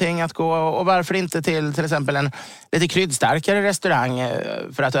orkar någonting att gå. Och varför inte till exempel en lite kryddstarkare restaurang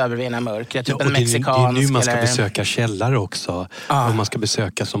för att övervinna mörkret. Typ en mexikansk. Det är nu man ska besöka källare också. Och man ska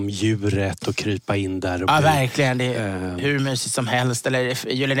besöka som djurrätt och krypa in där. Och verkligen. Det är hur mysigt som helst. Eller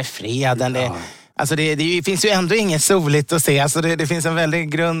Gyllene Freden. Alltså det finns ju ändå inget soligt att se. Alltså det finns en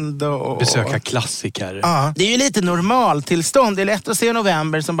väldig grund och besöka klassiker. Ja, det är ju lite normaltillstånd. Det är lätt att se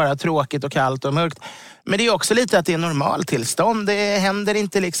november som bara tråkigt och kallt och mörkt. Men det är också lite att det är normaltillstånd. Det händer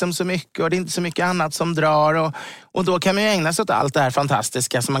inte liksom så mycket och det är inte så mycket annat som drar. Och då kan man ju ägna sig åt allt det här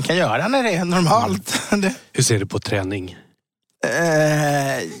fantastiska som man kan göra när det är normalt. Hur ser du på träning?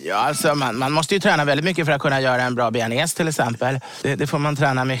 Ja, alltså man måste ju träna väldigt mycket för att kunna göra en bra bearnaise till exempel. Det får man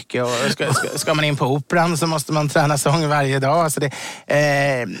träna mycket. Och ska man in på operan så måste man träna sång varje dag. Alltså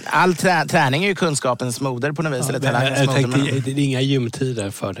all träning är ju kunskapens moder på något vis. Jag tänkte, det är inga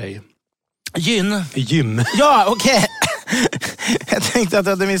gymtider för dig. Gym? Ja, okej. Jag tänkte att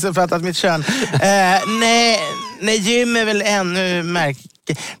du hade missuppfattat mitt kön. Nej, gym är väl ännu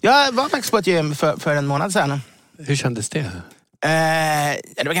märkligt. Jag var faktiskt på ett gym för en månad sedan. Hur kändes det?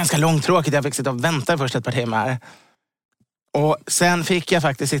 Det var ganska långtråkigt. Jag fick sitta och vänta först ett par timmar. Och sen fick jag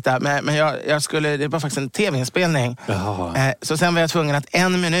faktiskt sitta, men det var faktiskt en tv-inspelning. Så sen var jag tvungen att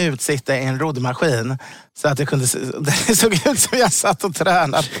 1 minut sitta i en roddmaskin. Så att det såg ut som jag satt och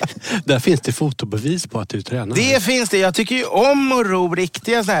tränade. Där finns det fotobevis på att du tränar. Det finns det. Jag tycker ju om att ro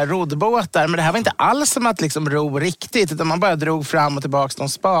riktiga såna här roddbåtar. Men det här var inte alls som att liksom ro riktigt. Utan man bara drog fram och tillbaka någon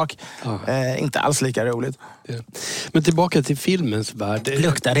spak. Inte alls lika roligt. Men tillbaka till filmens värld.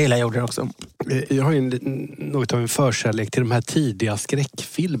 Luktar illa gjorde det också. Jag har ju något av en förkärlek till de här tidiga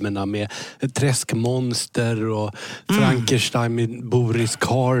skräckfilmerna med träskmonster och Frankenstein med Boris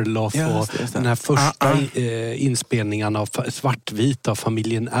Karloff och den här första inspelningarna av svartvita av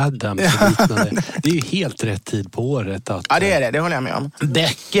familjen Addams och liknande. Det är ju helt rätt tid på året. Ja, det är det håller jag med om.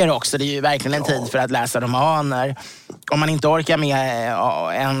 Böcker också, det är ju verkligen en tid för att läsa romaner. Om man inte orkar med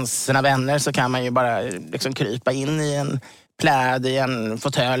ens sina vänner så kan man ju bara liksom krypa in i en pläd i en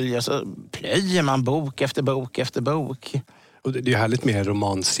fåtölj och så plöjer man bok efter bok efter bok. Och det är härligt med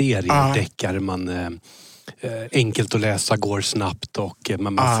romanserier, deckare man enkelt att läsa, går snabbt och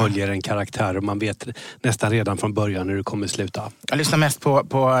man följer en karaktär och man vet nästan redan från början hur det kommer sluta. Jag lyssnar mest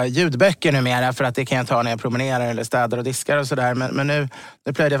på ljudböcker numera för att det kan jag ta när jag promenerar eller städar och diskar och sådär. Men nu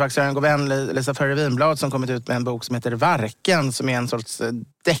plöjde jag faktiskt en god vän, Lisa Ferre Winblad, som kommit ut med en bok som heter Varken, som är en sorts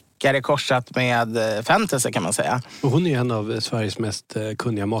deckare korsat med fantasy kan man säga. Och hon är en av Sveriges mest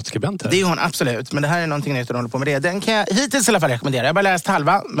kunniga matskribenter. Det är hon absolut, men det här är någonting nytt att hålla på med det. Den kan jag hittills i alla fall rekommendera. Jag har bara läst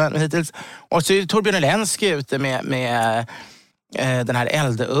halva, men hittills. Och så är Torbjörn Lenski ute med den här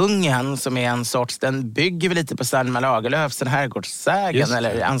Eldungen som är en sorts, den bygger väl lite på Selma Lagerlöfs Den herrgårdssägen,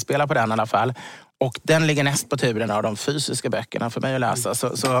 eller anspelar på den i alla fall. Och den ligger näst på turen av de fysiska böckerna för mig att läsa.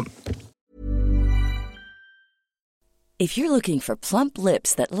 Så If you're looking for plump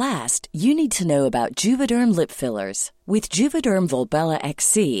lips that last, you need to know about Juvederm lip fillers. With Juvederm Volbella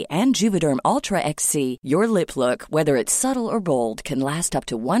XC and Juvederm Ultra XC, your lip look, whether it's subtle or bold, can last up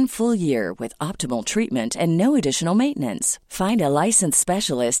to 1 full year with optimal treatment and no additional maintenance. Find a licensed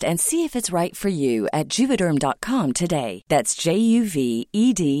specialist and see if it's right for you at Juvederm.com today. That's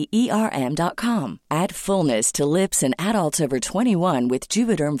JUVEDERM.com. Add fullness to lips in adults over 21 with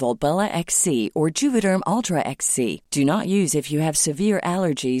Juvederm Volbella XC or Juvederm Ultra XC. Do not use if you have severe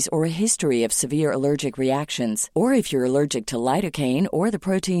allergies or a history of severe allergic reactions, or if you're allergic to lidocaine or the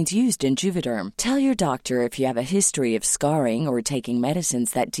proteins used in Juvederm. Tell your doctor if you have a history of scarring or taking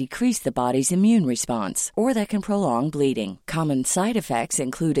medicines that decrease the body's immune response or that can prolong bleeding. Common side effects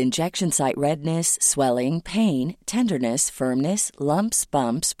include injection site redness, swelling, pain, tenderness, firmness, lumps,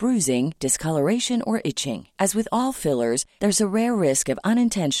 bumps, bruising, discoloration, or itching. As with all fillers, there's a rare risk of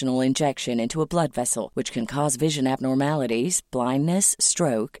unintentional injection into a blood vessel, which can cause vision abnormalities, blindness,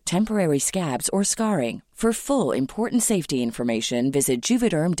 stroke, temporary scabs, or scarring. For full, important safety information, visit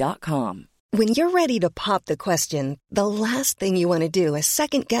Juvederm.com. When you're ready to pop the question, the last thing you want to do is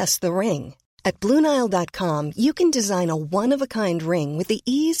second-guess the ring. At BlueNile.com, you can design a one-of-a-kind ring with the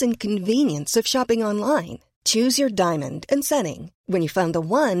ease and convenience of shopping online. Choose your diamond and setting. When you find the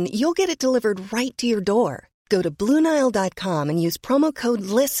one, you'll get it delivered right to your door. Go to BlueNile.com and use promo code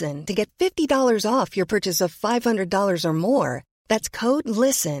LISTEN to get $50 off your purchase of $500 or more. That's code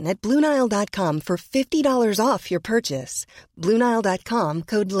LISTEN at BlueNile.com for $50 off your purchase. BlueNile.com,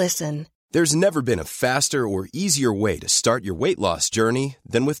 code LISTEN. There's never been a faster or easier way to start your weight loss journey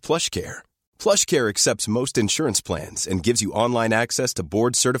than with PlushCare. PlushCare accepts most insurance plans and gives you online access to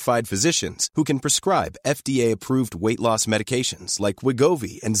board-certified physicians who can prescribe FDA-approved weight loss medications like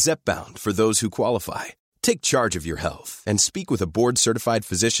Wegovy and Zepbound for those who qualify. Take charge of your health and speak with a board-certified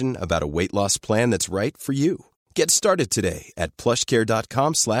physician about a weight loss plan that's right for you. Get started today at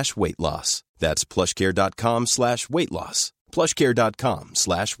plushcare.com/weightloss. That's plushcare.com/weightloss.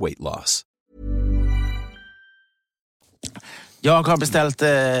 plushcare.com/weightloss. Jag har beställt,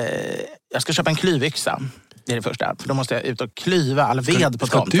 jag ska köpa en klyvyxa. Det är det första, för då måste jag ut och klyva all ved på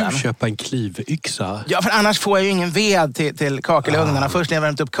tomten. Ska du köpa en klyvyxa? Ja, för annars får jag ju ingen ved till kakelugnarna. Först när jag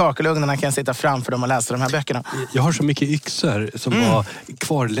värmt upp kakelugnarna kan jag sitta framför dem och läsa de här böckerna. Jag har så mycket yxor som var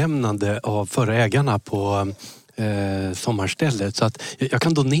kvarlämnande av förra ägarna på sommarstället. Så att jag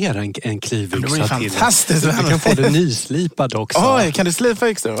kan donera en klyvyxa till. Det är fantastiskt. Jag kan få den nyslipad också. Oj, kan du slipa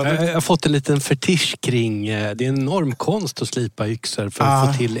yxor? Jag har fått en liten fetisch kring, det är en enorm konst att slipa yxor för att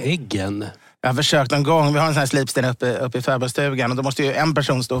få till äggen. Jag har försökt en gång, vi har en sån här slipsten uppe i förbestugan och då måste ju en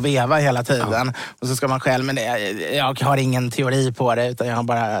person stå och veva hela tiden. Och så ska man själv, men jag har ingen teori på det utan jag har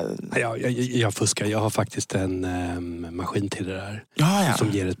bara... Jag fuskar, jag har faktiskt en maskin till det där.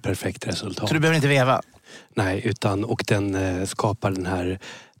 Som ger ett perfekt resultat. Så du behöver inte veva? Nej, och den skapar den här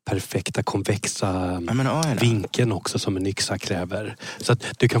perfekta konvexa vinkeln också som en yxa kräver. Så att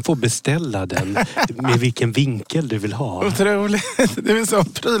du kan få beställa den med vilken vinkel du vill ha. Otroligt. Det är så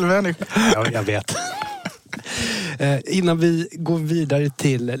prylmänniska. Ja, jag vet. Innan vi går vidare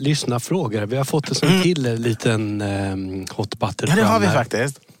till lyssnarfrågor. Vi har fått en sån till liten hot butter. Ja, det har vi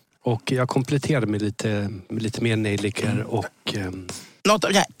faktiskt. Och jag kompletterade med lite mer nejlikor och... Något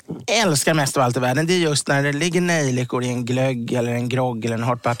jag älskar mest av allt i världen, det är just när det ligger nejlikor i en glögg eller en grogg eller en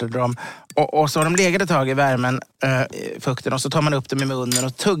hot butter-drom. Och så har de legat ett tag i värmen, fukten, och så tar man upp dem i munnen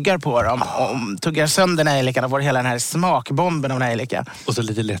och tuggar på dem. Och tuggar sönder nejlikan och får hela den här smakbomben av nejlika. Och så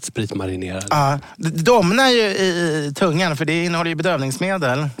lite lätt spritmarinerad. Ja, det domnar ju i tungan för det innehåller ju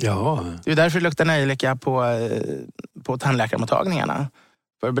bedövningsmedel. Ja. Det är därför det luktar nejlika på tandläkarmottagningarna.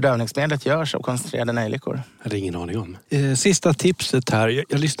 För bedövningsmedlet görs av koncentrerade nejlikor. Jag hade ingen aning om. Sista tipset här.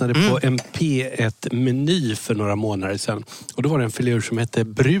 Jag lyssnade på en P1-meny för några månader sedan. Och då var det en filur som hette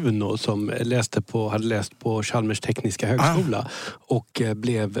Bruno som hade läst på Chalmers tekniska högskola. Och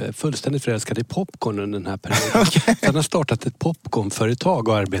blev fullständigt förälskad i popcorn under den här perioden. Okay. Han har startat ett popcornföretag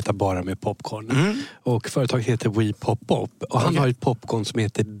och arbetar bara med popcorn. Och företaget heter We Pop Pop. Och han har ett popcorn som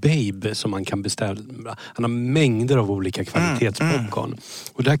heter Babe som man kan beställa. Han har mängder av olika kvalitetspopcorn.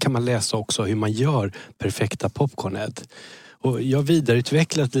 Och där kan man läsa också hur man gör perfekta popcornet. Och jag har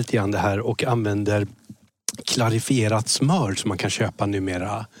vidareutvecklat lite grann det här och använder klarifierat smör som man kan köpa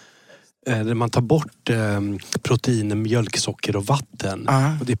numera. Där man tar bort proteiner, mjölksocker och vatten.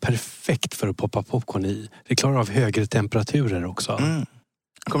 Och det är perfekt för att poppa popcorn i. Det klarar av högre temperaturer också.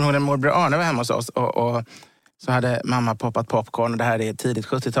 Jag kommer ihåg när morbror Arne var hemma hos oss och så hade mamma poppat popcorn. Och det här är tidigt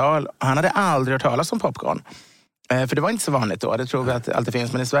 70-tal. Han hade aldrig hört talas om popcorn. För det var inte så vanligt då. Det tror vi att det alltid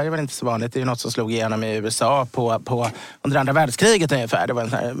finns. Men i Sverige var det inte så vanligt. Det är ju något som slog igenom i USA under andra världskriget ungefär. Det var en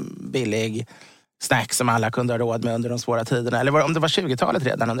sån här billig snack som alla kunde ha råd med under de svåra tiderna. Eller om det var 20-talet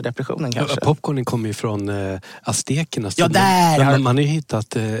redan under depressionen kanske. Popcornen kommer ju från aztekernas tid. Man har ju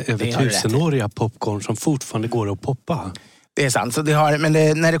hittat över 1000-åriga popcorn som fortfarande går att poppa. Det är sant. Så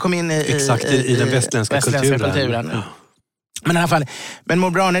när det kom in i den västländska kulturen. Ja. Men i alla fall,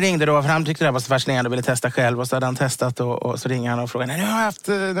 morbror Arne ringde då för han tyckte det var så fascinerande och ville testa själv och så hade han testat och så ringer han och frågar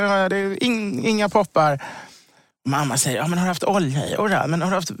nu har jag inga poppar. Och mamma säger, men har du haft olja i? Men har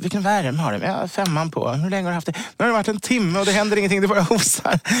du haft, vilken värme har du? Jag har 5 på. Hur länge har du haft det? Nu har det varit 1 timme och det händer ingenting, det bara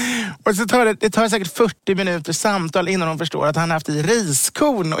hosar. Och så tar säkert 40 minuter samtal innan de förstår att han har haft i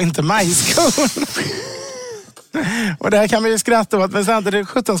riskorn och inte majskorn. Och det här kan man ju skratta åt, men samtidigt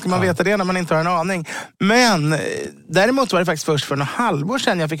 17 ska man veta det när man inte har en aning. Men däremot var det faktiskt först för några halvår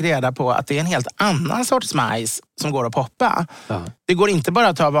sedan jag fick reda på att det är en helt annan sorts majs som går att poppa. Ja. Det går inte bara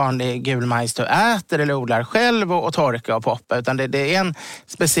att ta vanlig gul majs du äter eller odlar själv och torka och poppa, utan det är en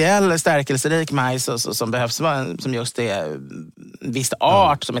speciell stärkelserik majs som behövs, som just är en viss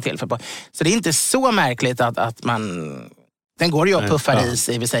art som är till för på. Så det är inte så märkligt att man... Den går ju att puffa is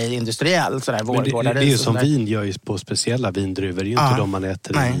i, vi säger industriellt. Sådär, det är ju som vin gör ju på speciella vindruvor. Det är ju inte de man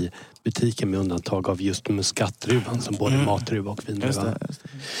äter i butiken med undantag av just muskatdruvan som både matdruva och vindruva. Just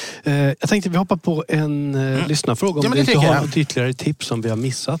det. Jag tänkte vi hoppar på en lyssnarfråga. Om vi inte har något ytterligare tips som vi har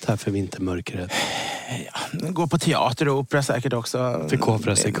missat här för vintermörkret. Gå på teater och opera säkert också.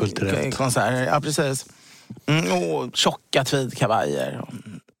 Förkovra sig kulturellt. Konserter, ja precis. Och tjocka tweedkavajer.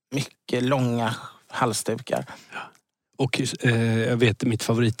 Mycket långa halsdukar. Och jag vet, mitt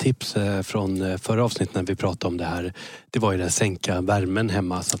favoritttips från förra avsnittet när vi pratade om det här, det var ju det att sänka värmen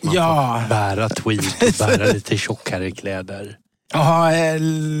hemma så att man får bära tweed och bära lite tjockare kläder. Ja,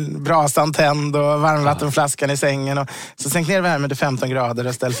 brasan tänd och varmvattenflaskan i sängen. Och så sänk ner värmen till 15 grader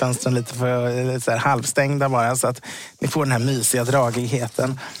och ställ fönstren lite för så här halvstängda bara så att ni får den här mysiga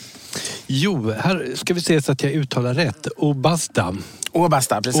dragigheten. Jo, här ska vi se så att jag uttalar rätt.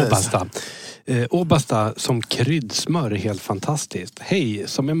 Åbasta, precis. Åbasta som kryddsmör är helt fantastiskt. Hej,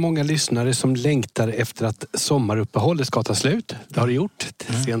 som är många lyssnare som längtar efter att sommaruppehållet ska ta slut. Det har det gjort,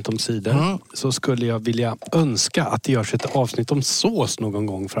 sent om sidor. Så skulle jag vilja önska att det görs ett avsnitt om sås någon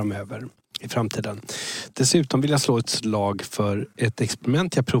gång framöver. I framtiden. Dessutom vill jag slå ett slag för ett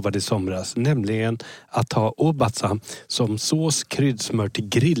experiment jag provade i somras. Nämligen att ha åbasta som sås kryddsmör till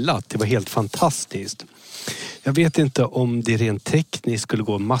grillat. Det var helt fantastiskt. Jag vet inte om det rent tekniskt skulle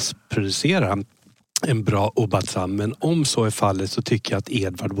gå att massproducera en bra Obatza, men om så är fallet så tycker jag att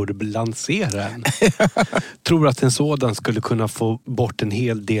Edvard borde lansera en. Tror att en sådan skulle kunna få bort en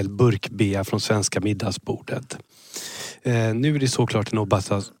hel del burkbea från svenska middagsbordet. Nu är det såklart en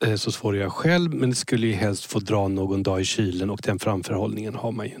Obatza så svår jag själv, men det skulle ju helst få dra någon dag i kylen och den framförhållningen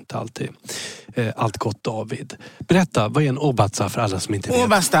har man ju inte alltid. Allt gott, David. Berätta, vad är en Obatza för alla som inte vet?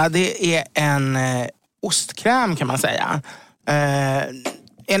 Obatza, det är en ostkräm kan man säga.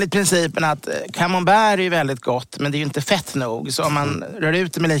 Enligt principen att camembert är ju väldigt gott, men det är ju inte fett nog. Så om man rör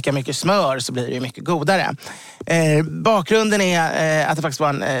ut det med lika mycket smör så blir det ju mycket godare. Bakgrunden är att det faktiskt var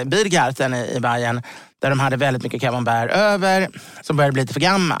en Biergarten i Bayern där de hade väldigt mycket camembert över som började bli lite för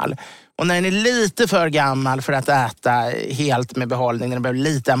gammal. Och när den är lite för gammal för att äta helt med behållning, när den börjar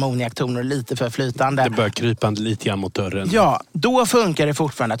lite ammoniaktoner, lite för flytande. Det börjar krypa lite grann mot dörren. Ja, då funkar det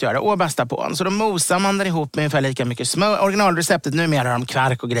fortfarande att göra Obatza på den. Så då mosar man den ihop med ungefär lika mycket smör. Originalreceptet, numera har de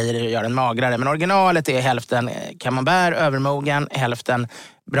kvark och grejer och gör den magrare. Men originalet är hälften camembert, övermogen, hälften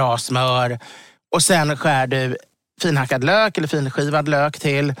bra smör. Och sen skär du finhackad lök eller finskivad lök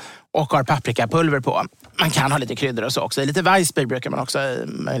till och har paprikapulver på. Man kan ha lite kryddor och så också. Lite Weissbier brukar man också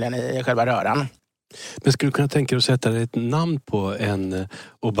möjligen i själva röran. Men skulle du kunna tänka dig att sätta ett namn på en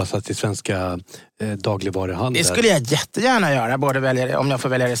Obatza till svenska dagligvaruhandel? Det skulle jag jättegärna göra. Både välja, om jag får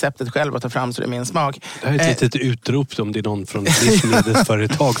välja receptet själv och ta fram så det är min smak. Det här är ett litet utrop om det är någon från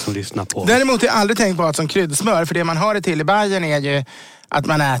livsmedelsföretag som lyssnar på. Däremot har jag aldrig tänkt på att som kryddsmör. För det man har det till i Bayern är ju att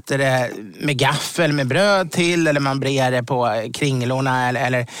man äter det med gaffel med bröd till, eller man brer det på kringlorna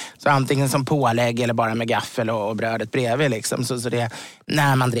eller så antingen som pålägg eller bara med gaffel och brödet bredvid liksom. Så det är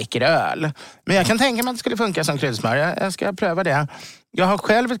när man dricker öl. Men jag kan tänka mig att det skulle funka som kryddsmör. Jag ska pröva det. Jag har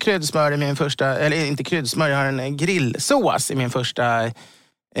själv ett kryddsmör i min första, eller inte kryddsmör, jag har en grillsås i min första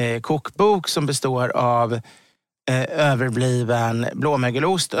kokbok som består av överbliven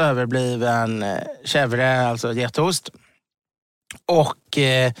blåmögelost, överbliven chèvre, alltså getost. Och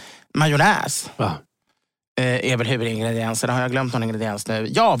majonnäs är väl huvudingredienserna. Har jag glömt någon ingrediens nu?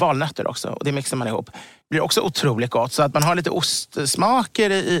 Ja, valnötter också. Och det mixar man ihop. Det blir också otroligt gott. Så att man har lite ostsmaker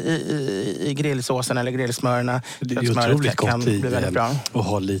i grillsåsen eller grillsmörerna. Det är otroligt gott i att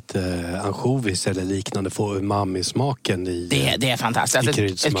ha lite ansjovis eller liknande. Få umami-smaken i det är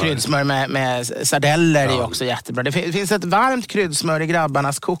fantastiskt. Ett kryddsmör med sardeller är också jättebra. Det finns ett varmt kryddsmör i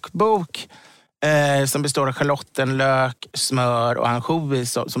grabbarnas kokbok. Som består av schalottenlök, smör och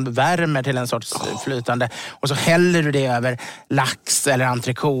ansjovis som du värmer till en sorts flytande. Och så häller du det över lax eller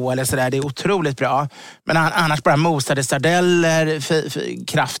entrecote eller sådär. Det är otroligt bra. Men annars bara mosade sardeller,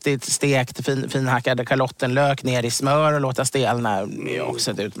 kraftigt stekt, finhackade schalottenlök ner i smör och låta stelna. Det är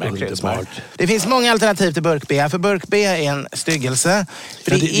också ett utmärkt kryddsmör. Det finns många alternativ till burkbea. För burkbea är en styggelse.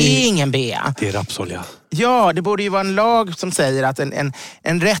 För det är ingen bea. Det är rapsolja. Ja, det borde ju vara en lag som säger att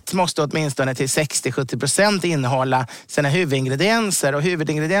en rätt måste åtminstone till 60-70% innehålla sina huvudingredienser. Och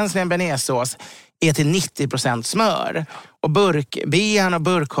huvudingredienserna i en bearnaisesås är till 90% smör. Och burkbean och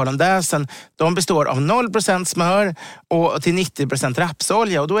burkhollandaisen, de består av 0% smör och till 90%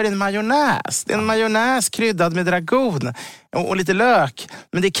 rapsolja. Och då är det en majonnäs. Det är en majonnäs kryddad med dragon och lite lök.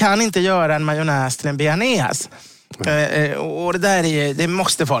 Men det kan inte göra en majonnäs till en bearnaise. Och det där det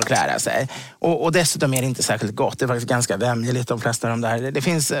måste folk lära sig. Och dessutom är det inte särskilt gott. Det är faktiskt ganska vämjeligt de flesta av de där. Det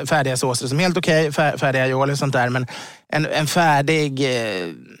finns färdiga såser som är helt okej, färdiga aioli och sånt där. Men en färdig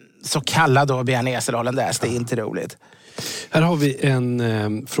så kallad då bearnaise eller hollandaise, det är inte roligt. Här har vi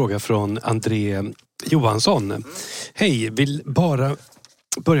en fråga från André Johansson. Hej, vill bara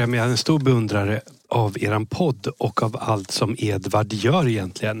börja med en stor beundrare av eran podd och av allt som Edvard gör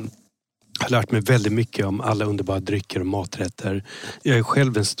egentligen. Jag har lärt mig väldigt mycket om alla underbara drycker och maträtter. Jag är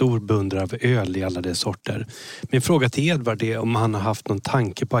själv en stor beundrare av öl i alla dess sorter. Min fråga till Edvard är om han har haft någon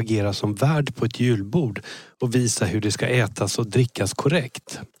tanke på att agera som värd på ett julbord och visa hur det ska ätas och drickas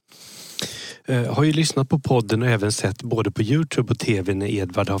korrekt. Har ju lyssnat på podden och även sett både på YouTube och TV när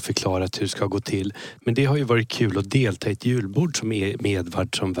Edvard har förklarat hur det ska gå till. Men det har ju varit kul att delta i ett julbord som är med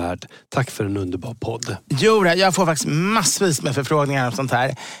Edvard som värd. Tack för en underbar podd. Jo, jag får faktiskt massvis med förfrågningar om sånt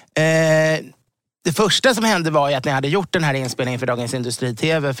här. Det första som hände var ju att ni hade gjort den här inspelningen för Dagens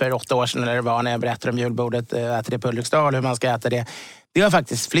Industri-TV för 8 år sedan, eller det var när jag berättade om julbordet, äter det på Ulriksdal, hur man ska äta det. Det har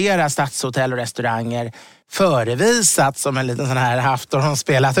faktiskt flera stadshotell och restauranger förevisat som en liten sån här haft och de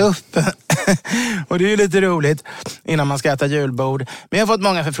spelat upp. Och det är ju lite roligt innan man ska äta julbord. Men jag har fått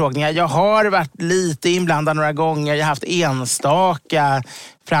många förfrågningar. Jag har varit lite inblandad några gånger. Jag har haft enstaka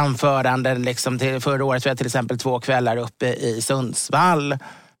framföranden. Liksom förra året var jag till exempel 2 kvällar uppe i Sundsvall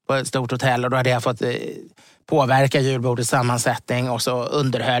på ett stort hotell. Och då hade jag fått påverka julbordets sammansättning, och så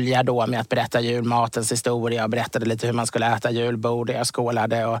underhöll jag då med att berätta julmatens historia och berättade lite hur man skulle äta julbord. Jag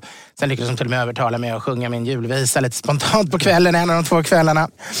skålade och sen lyckades de till och med övertala mig att sjunga min julvisa lite spontant på kvällen, en av de 2 kvällarna.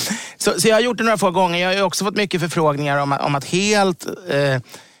 Så jag har gjort det några få gånger. Jag har också fått mycket förfrågningar om att helt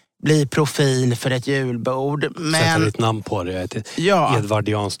bli profil för ett julbord. Sätta ditt namn på det, ett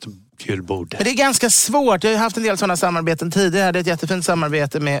edvardianskt julbord. Men det är ganska svårt. Jag har haft en del sådana samarbeten tidigare. Jag hade ett jättefint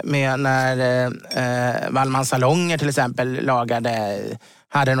samarbete med när Wallmans salonger till exempel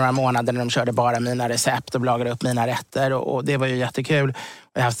hade några månader när de körde bara mina recept och lagade upp mina rätter, och det var ju jättekul.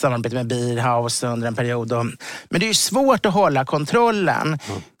 Jag har haft samarbete med Beerhouse under en period. Men det är ju svårt att hålla kontrollen.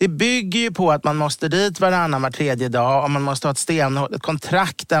 Det bygger ju på att man måste dit var tredje dag, och man måste ha ett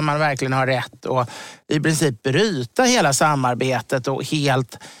kontrakt där man verkligen har rätt och i princip bryta hela samarbetet och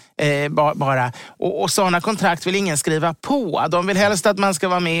helt bara. Och sådana kontrakt vill ingen skriva på. De vill helst att man ska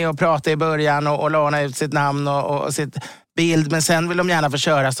vara med och prata i början och låna ut sitt namn och sitt bild, men sen vill de gärna få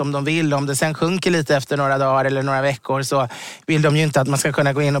köra som de vill. Om det sen sjunker lite efter några dagar eller några veckor, så vill de ju inte att man ska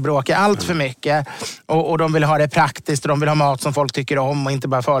kunna gå in och bråka allt för mycket. Och de vill ha det praktiskt, och de vill ha mat som folk tycker om, och inte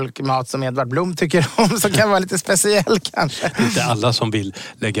bara mat som Edvard Blom tycker om, som kan vara lite speciell kanske. Inte alla som vill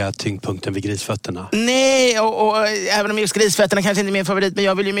lägga tyngdpunkten vid grisfötterna. Nej, och även om just grisfötterna kanske inte är min favorit, men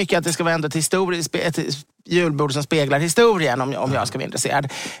jag vill ju mycket att det ska vara ändå ett julbord som speglar historien, om jag ska vara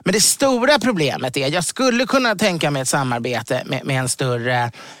intresserad. Men det stora problemet är, jag skulle kunna tänka mig ett samarbete med en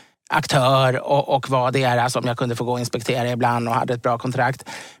större aktör och vad det är som jag kunde få gå och inspektera ibland och hade ett bra kontrakt.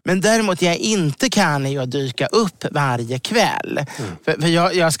 Men däremot jag inte kan är ju att dyka upp varje kväll. För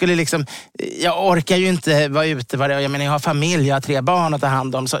jag skulle liksom, jag orkar ju inte vara ute, jag menar jag har familj, jag har 3 barn att ta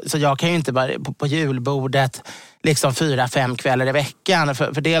hand om, så jag kan ju inte vara på julbordet liksom 4-5 kvällar i veckan.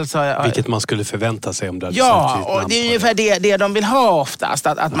 För dels vilket man skulle förvänta sig om det hade ja, och det är ungefär det de vill ha oftast.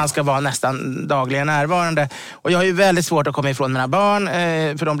 Att man ska vara nästan dagligen närvarande. Och jag har ju väldigt svårt att komma ifrån mina barn.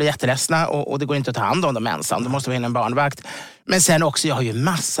 För de blir jätteledsna och det går inte att ta hand om dem ensam. De måste vara in en barnvakt. Men sen också, jag har ju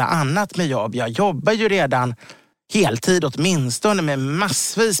massa annat med jobb. Jag jobbar ju redan heltid åtminstone med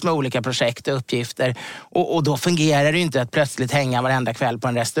massvis med olika projekt och uppgifter. Och då fungerar det ju inte att plötsligt hänga varenda kväll på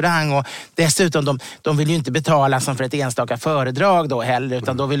en restaurang. Och dessutom, de vill ju inte betala som för ett enstaka föredrag då heller,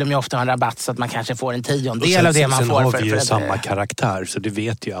 utan då vill de ju ofta ha en rabatt så att man kanske får en 10:e av det man får. Sen har vi ju samma karaktär, så du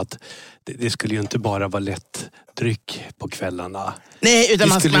vet ju att det skulle ju inte bara vara lätt dryck på kvällarna. Nej, utan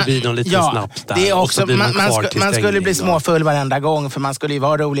det skulle bli någon lite snabbt där. Det är också, man skulle bli småfull varenda gång, för man skulle ju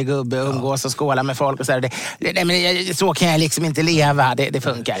vara rolig gubbe, umgås och skåla med folk och så här. Så kan jag liksom inte leva, det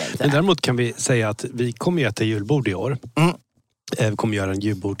funkar inte. Men däremot kan vi säga att vi kommer äta julbord i år. Vi kommer göra en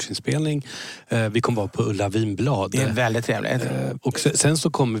julbordsinspelning. Vi kommer vara på Ulla Vinblad. Det är väldigt trevligt. Och sen så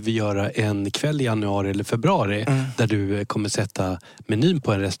kommer vi göra en kväll i januari eller februari där du kommer sätta menyn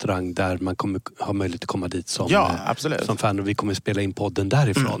på en restaurang där man kommer ha möjlighet att komma dit som fan, och vi kommer spela in podden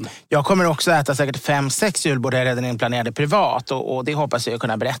därifrån. Jag kommer också äta säkert 5-6 julbord redan inplanerade privat, och det hoppas jag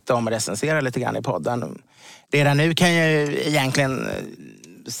kunna berätta om och recensera lite grann i podden. Redan nu kan jag ju egentligen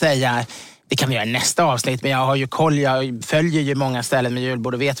säga, det kan vi göra nästa avsnitt, men jag har ju koll, jag följer ju många ställen med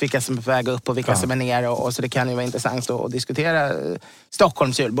julbord och vet vilka som är på väg upp och vilka som är ner, och så det kan ju vara intressant att diskutera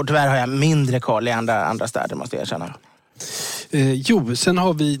Stockholms julbord. Tyvärr har jag mindre koll i andra städer, måste jag erkänna. Sen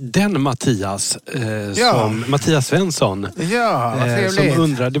har vi den Mattias, Mattias Svensson, som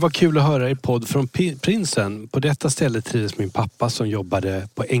undrar, det var kul att höra i podd från Prinsen. På detta ställe trivdes min pappa som jobbade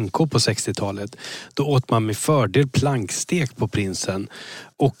på NK på 60-talet. Då åt man med fördel plankstek på Prinsen.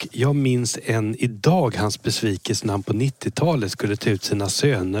 Och jag minns än idag hans besvikelse när han på 90-talet skulle ta ut sina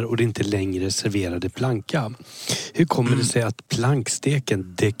söner och det inte längre serverade planka. Hur kommer det sig att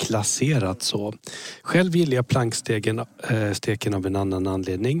planksteken deklasserat så? Själv gillar jag planksteken av en annan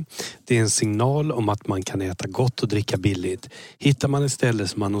anledning. Det är en signal om att man kan äta gott och dricka billigt. Hittar man ett ställe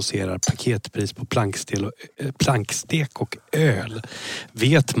som annonserar paketpris på plankstek och öl,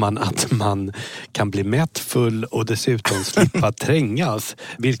 vet man att man kan bli mätt, full och dessutom slippa trängas.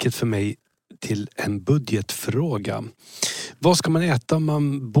 Vilket för mig till en budgetfråga. Vad ska man äta om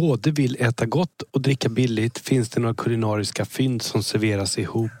man både vill äta gott och dricka billigt? Finns det några kulinariska fynd som serveras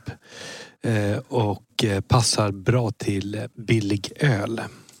ihop och passar bra till billig öl?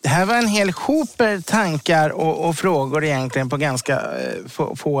 Det här var en hel hoper tankar och frågor egentligen på ganska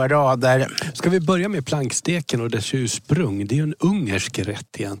få rader. Ska vi börja med planksteken och dess ursprung? Det är ju en ungersk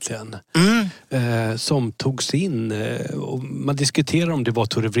rätt egentligen. Som togs in. Och man diskuterar om det var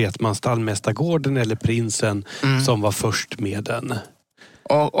Tore Wretmans Stallmästargården eller Prinsen som var först med den.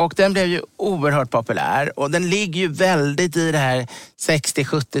 Och den blev ju oerhört populär, och den ligger ju väldigt i det här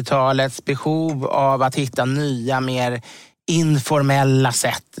 60-70-talets behov av att hitta nya, mer informella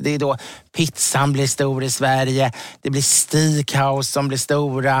sätt. Det är då pizzan blir stor i Sverige. Det blir steakhouse som blir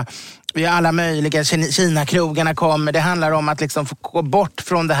stora. Vi har alla möjliga, Kina-krogarna kommer. Det handlar om att liksom få gå bort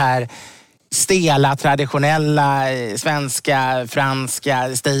från det här stela, traditionella, svenska,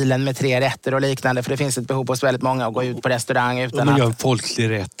 franska stilen med 3 rätter och liknande. För det finns ett behov hos väldigt många att gå ut på restaurang utan man gör en folklig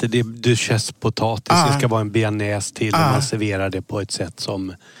rätt. Det är duchessepotatis. Det ska vara en bearnaise till. Och man serverar det på ett sätt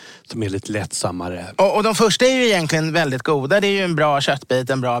som är lite lättsammare. Och de första är ju egentligen väldigt goda. Det är ju en bra köttbit,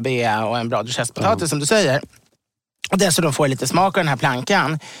 en bra bea och en bra duchessepotatis som du säger. Och dessutom får lite smak av den här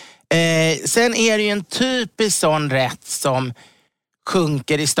plankan. Sen är det ju en typisk sån rätt som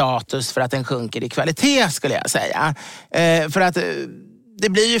sjunker i status för att den sjunker i kvalitet, skulle jag säga. För att det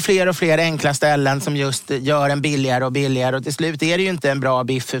blir ju fler och fler enkla ställen som just gör en billigare och billigare. Och till slut är det ju inte en bra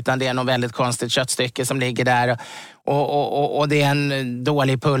biff utan det är något väldigt konstigt köttstycke som ligger där. Och det är en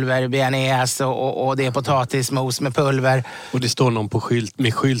dålig pulver bearnaise och det är potatismos med pulver. Och det står någon på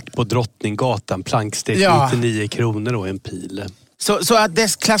skylt på Drottninggatan, plankstek 99 kronor och en pil. Så att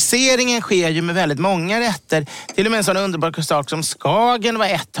dess klasseringen sker ju med väldigt många rätter. Till och med en sån underbar sak som Skagen var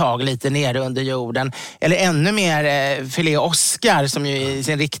ett tag lite nere under jorden. Eller ännu mer filé Oscar som ju i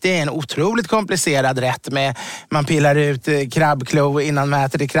sin riktiga är en otroligt komplicerad rätt med man pillar ut krabbklo innan man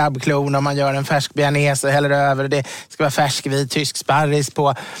äter det krabbklon och man gör en färsk bearnaise och häller över. Det ska vara färskvit tysk sparris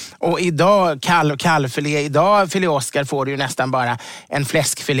på. Och idag kalvfilé, idag filé Oscar får du ju nästan bara en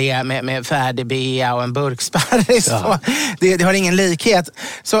fläskfilé med färdig bea och en burksparris på. Det har ingen likhet.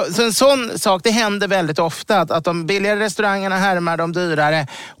 Så en sån sak, det händer väldigt ofta att de billigare restaurangerna härmar de dyrare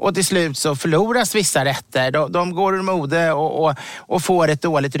och till slut så förloras vissa rätter. De går ur mode och får ett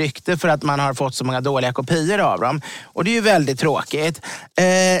dåligt rykte för att man har fått så många dåliga kopior av dem. Och det är ju väldigt tråkigt.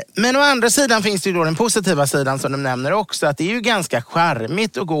 Men å andra sidan finns det ju då den positiva sidan som de nämner också, att det är ju ganska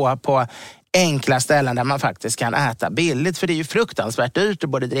charmigt att gå på enkla ställen där man faktiskt kan äta billigt. För det är ju fruktansvärt dyrt att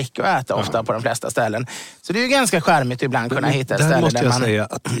både dricka och äta ofta på de flesta ställen. Så det är ju ganska charmigt ibland kunna hitta ett ställe där man... Där måste jag säga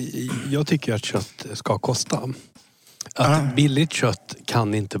att jag tycker att kött ska kosta. Att billigt kött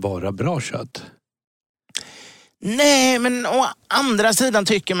kan inte vara bra kött. Nej, men å andra sidan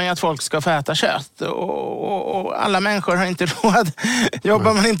tycker man ju att folk ska få äta kött. Och alla människor har inte råd.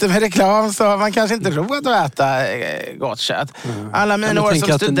 Jobbar man inte med reklam så har man kanske inte råd att äta gott kött. Alla mina år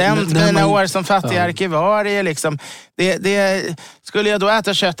som student, mina år som fattig arkivarie liksom. Det skulle jag då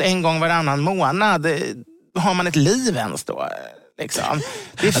äta kött en gång varannan månad. Har man ett liv ens då? Liksom.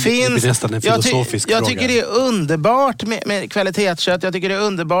 Det finns, nästan en filosofisk jag tycker det är underbart med kvalitetskött. Jag tycker det är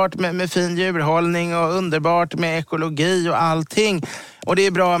underbart med fin djurhållning och underbart med ekologi och allting. Och det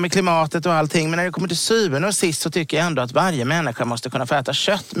är bra med klimatet och allting. Men när det kommer till syvende och sist så tycker jag ändå att varje människa måste kunna få äta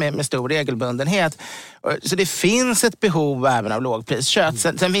kött med stor regelbundenhet. Så det finns ett behov även av lågpriskött.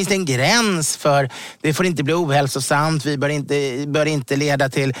 Sen finns det en gräns för det får inte bli ohälsosamt. Vi bör inte leda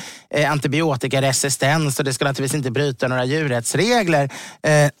till antibiotikaresistens och det ska naturligtvis inte bryta några djurrättsregler.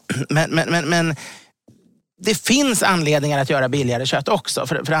 Men det finns anledningar att göra billigare kött också.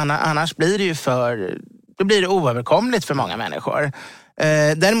 För annars blir det ju då blir det oöverkomligt för många människor.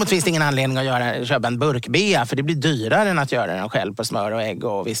 Däremot finns det ingen anledning att köpa en burkbea för det blir dyrare än att göra den själv på smör och ägg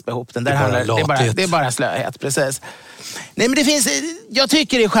och vispa ihop den. Det är bara slöhet, precis. Nej, men jag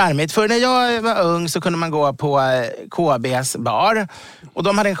tycker det är charmigt. För när jag var ung så kunde man gå på KBs bar och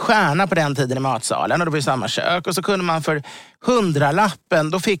de hade en stjärna på den tiden i matsalen och det var ju samma kök och så kunde man för 100-lappen,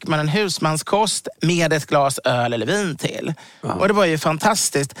 då fick man en husmanskost med ett glas öl eller vin till. Och det var ju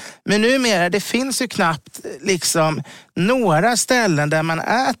fantastiskt. Men numera, det finns ju knappt liksom några ställen där man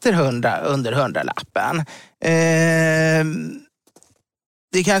äter under 100-lappen.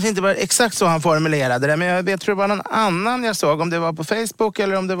 Det kanske inte var exakt så han formulerade det, men jag tror det var någon annan jag såg, om det var på Facebook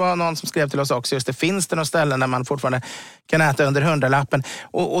eller om det var någon som skrev till oss också. Just det, finns det några ställen där man fortfarande kan äta under 100-lappen?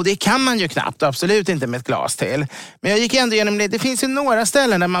 Och det kan man ju knappt, absolut inte med ett glas till. Men jag gick ändå igenom det. Det finns ju några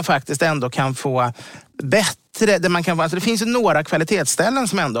ställen där man faktiskt ändå kan få bättre, där man kan få, alltså det finns ju några kvalitetsställen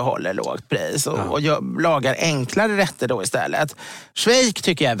som ändå håller lågt pris och lagar enklare rätter då istället. Schweik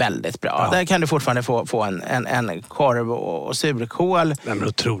tycker jag är väldigt bra. Där kan du fortfarande få en korv och surkål. Men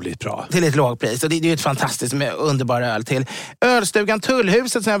otroligt bra. Till ett lågt pris. Och det är ju ett fantastiskt med underbar öl till. Ölstugan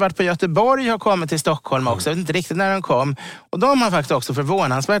Tullhuset som jag har varit på Göteborg har kommit till Stockholm också. Jag vet inte riktigt när den kom. Och de har faktiskt också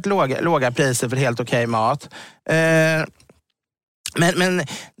förvånansvärt låga priser för helt okej mat. Men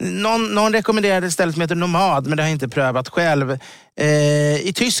någon rekommenderade ett ställe som heter Nomad, men det har jag inte prövat själv.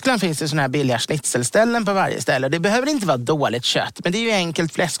 I Tyskland finns det såna här billiga schnitzelställen på varje ställe. Det behöver inte vara dåligt kött, men det är ju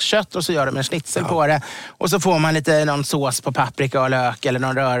enkelt fläskkött och så gör de en schnitzel på det. Och så får man lite någon sås på paprika och lök eller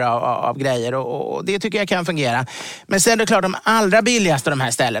någon röra av grejer och det tycker jag kan fungera. Men sen är det klart de allra billigaste av de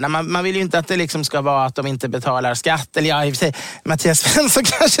här ställena. Man vill ju inte att det liksom ska vara att de inte betalar skatt. Eller ja, i och för sig, Mattias Svensson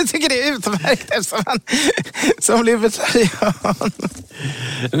kanske tycker det är utmärkt eftersom han som libertarian.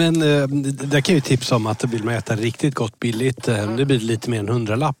 Men där kan jag ju tipsa om att vill man äta riktigt gott billigt, det blir lite mer än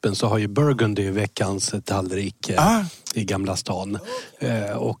 100-lappen, så har ju Burgundy veckans tallrik i Gamla stan.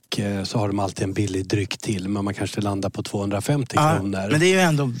 Och så har de alltid en billig dryck till, men man kanske landar på 250 kronor. Men det är ju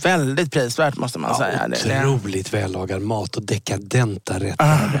ändå väldigt prisvärt måste man säga. Otroligt vällagad mat och dekadenta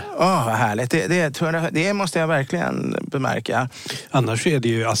rätter. Vad härligt. Det måste jag verkligen bemärka. Annars är det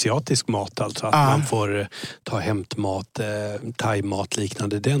ju asiatisk mat, alltså att man får ta hämtmat, thai-mat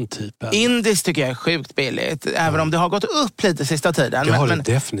liknande den typen. Indiskt tycker jag är sjukt billigt, även om det har gått upp lite sista tiden. Det har det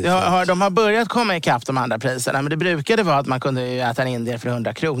definitivt. De har börjat komma ikapp de andra priserna, men det brukade vara att man kunde äta en indier för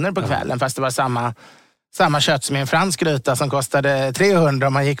 100 kronor på kvällen, fast det var samma kött som i en fransk gryta som kostade 300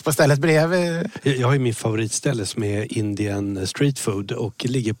 om man gick på stället bredvid. Jag har ju min favoritställe som är Indian street food och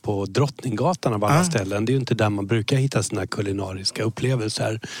ligger på Drottninggatan av alla ställen. Det är ju inte där man brukar hitta sina kulinariska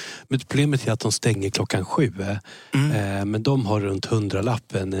upplevelser. Men problemet är att de stänger klockan 7. Men de har runt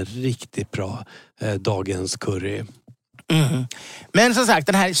 100-lappen en riktigt bra dagens curry. Men som sagt,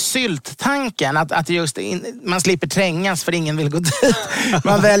 den här sylttanken att just man slipper trängas för ingen vill gå dit.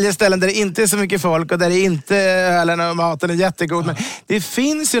 Man väljer ställen där det inte är så mycket folk och där det inte ölen och maten är jättegod. Men det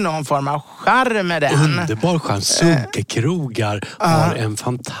finns ju någon form av charm med den. Underbar charm. Sunkekrogar har en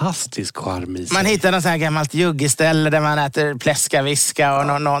fantastisk charm i sig. Man hittar någon sån här gammalt juggeställe där man äter pläskaviska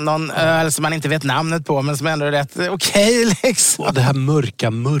och någon öl som man inte vet namnet på men som ändå är rätt okej liksom. Och det här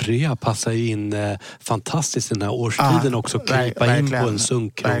mörka murriga passar ju in fantastiskt i den här årstiden också. Krypa in på en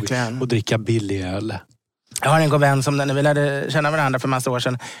sunkkrog och dricka billig öl. Jag har en god vän som när vi lärde känna varandra för massa år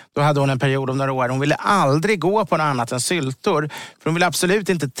sedan, då hade hon en period om några år. Hon ville aldrig gå på något annat inte syltor. För hon ville absolut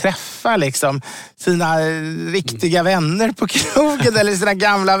inte träffa liksom, sina riktiga vänner på krogen eller sina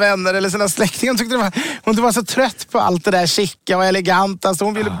gamla vänner eller sina släktingar. Hon var så trött på allt det där chicka och eleganta så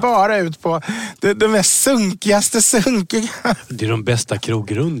hon ville bara ut på det mest sunkigaste sunkiga. Det är de bästa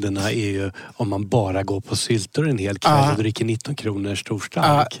krogrunderna är ju om man bara går på syltor en hel kväll och dricker 19 kronor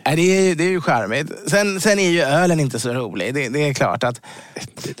storstark. Ja, det är ju charmigt. Sen är ju ölen inte så rolig. Det är klart att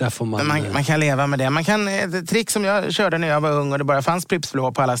där får man kan leva med det. Ett trick som jag körde när jag var ung och det bara fanns Pripps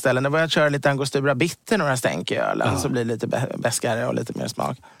Blå på alla ställen, det var att köra lite Angostura Bitter, några stänk i ölen, så blir det lite bäskare och lite mer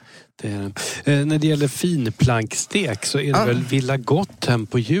smak. När det gäller finplankstek så är det väl Villa Gotthem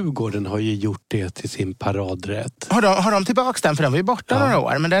på Djurgården har ju gjort det till sin paradrätt. Har de tillbaka den? För den var ju borta några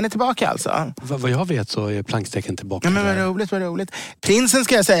år, men den är tillbaka alltså. Vad jag vet så är planksteken tillbaka. Ja, men vad roligt. Prinsen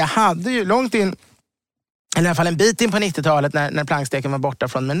ska jag säga hade ju långt in, eller i alla fall en bit in på 90-talet när planksteken var borta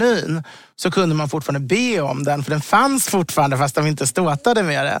från menyn, så kunde man fortfarande be om den, för den fanns fortfarande fast de inte ståtade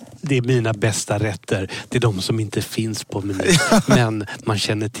med det. Det är mina bästa rätter. Det är de som inte finns på menyn. Men man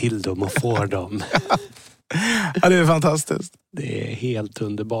känner till dem och får dem. Ja, det är fantastiskt. Det är helt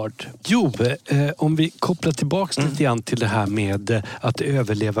underbart. Jo, om vi kopplar tillbaka lite grann till det här med att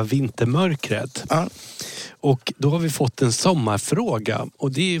överleva vintermörkret. Och då har vi fått en sommarfråga.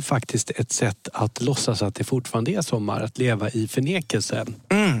 Och det är faktiskt ett sätt att låtsas att det fortfarande är sommar. Att leva i förnekelse.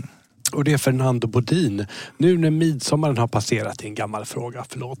 Och det är Fernando Bodin. Nu när midsommaren har passerat, det är en gammal fråga,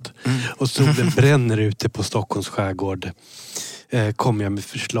 förlåt. Och solen bränner ute på Stockholms skärgård. Kommer jag med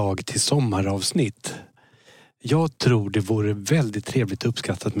förslag till sommaravsnitt. Jag tror det vore väldigt trevligt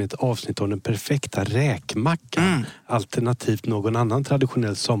uppskattat med ett avsnitt om den perfekta räkmackan. Alternativt någon annan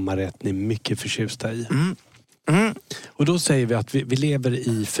traditionell sommarrätt ni är mycket förtjusta i. Och då säger vi att vi lever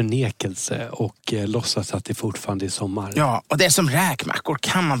i förnekelse och låtsas att det fortfarande är sommar. Ja, och det är som räkmackor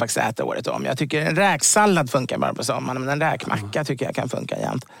kan man faktiskt äta året om. Jag tycker en räksallad funkar bara på sommaren, men en räkmacka tycker jag kan funka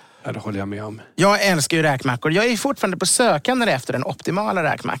jämt. Ja, det håller jag med om. Jag älskar ju räkmackor. Jag är fortfarande på sökande efter den optimala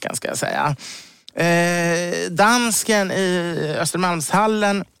räkmackan, ska jag säga. Dansken i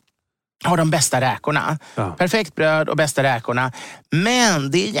Östermalmshallen har de bästa räkorna. Perfekt bröd och bästa räkorna.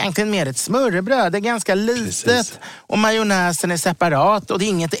 Men det är egentligen mer ett smörrebröd. Det är ganska litet. Precis. Och majonnäsen är separat. Och det är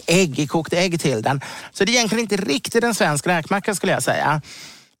inget kokt ägg till den. Så det är egentligen inte riktigt en svensk räkmacka, skulle jag säga.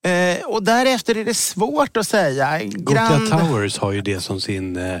 Och därefter är det svårt att säga. Gothia Towers har ju det som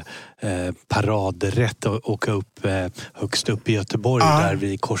sin paradrätt att åka upp högst upp i Göteborg där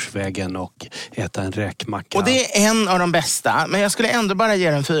vid Korsvägen och äta en räkmacka. Och det är en av de bästa. Men jag skulle ändå bara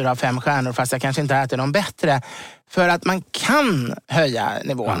ge den 4 av 5 stjärnor fast jag kanske inte äter någon bättre. För att man kan höja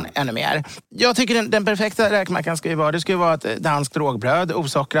nivån ännu mer. Jag tycker den perfekta räkmackan ska ju vara ett danskt rågbröd,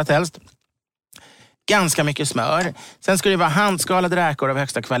 osockrat helst. Ganska mycket smör. Sen ska det vara handskalade räkor av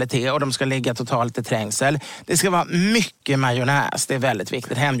högsta kvalitet och de ska ligga totalt i trängsel. Det ska vara mycket majonnäs. Det är väldigt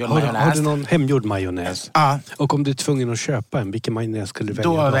viktigt. Hemgjord majonnäs. Har du någon hemgjord majonnäs? Ja. Och om du är tvungen att köpa en, vilken majonnäs skulle du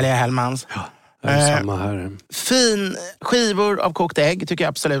välja? Då väljer jag Hellmans. Ja, det är samma här. Fin skivor av kokt ägg tycker jag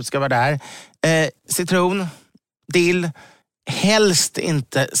absolut ska vara där. Citron, dill. Helst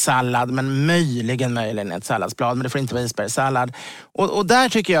inte sallad, men möjligen ett salladsblad. Men det får inte vara isbergssallad. Och där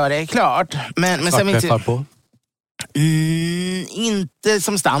tycker jag det är klart. Men svartpeppar på? Inte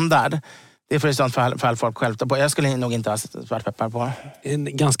som standard. Det får i sånt fall folk själv ta på. Jag skulle nog inte ha svartpeppar på.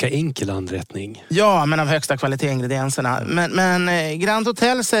 En ganska enkel anrättning. Ja, men av högsta kvalitet ingredienserna. Men Grand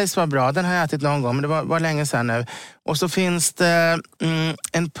Hotel sägs vara bra. Den har jag ätit någon gång, men det var länge sedan nu. Och så finns det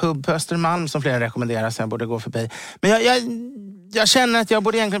en pub på Östermalm som flera rekommenderar så jag borde gå förbi. Men jag känner att jag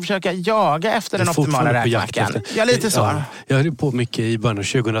borde egentligen försöka jaga efter den optimala räkmackan. Ja, lite så. Ja, jag höll på mycket i början av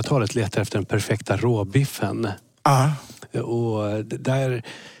 2000-talet leta efter den perfekta råbiffen. Ja. Och där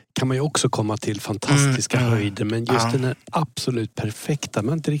kan man ju också komma till fantastiska höjder. Men just den är absolut perfekta. Man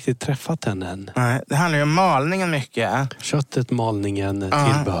har inte riktigt träffat den än. Nej, det handlar ju om malningen mycket. Köttet, malningen,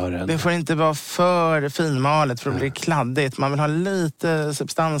 tillbehören. Det får inte vara för finmalet för att bli kladdigt. Man vill ha lite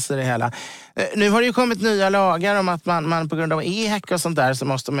substanser i hela. Nu har det ju kommit nya lagar om att man på grund av EHEC och sånt där så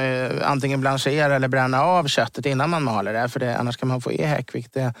måste man antingen blanchera eller bränna av köttet innan man maler det. För annars kan man få EHEC.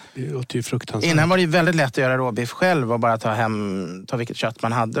 Det låter ju fruktansvärt. Innan var det ju väldigt lätt att göra råbiff själv och bara ta vilket kött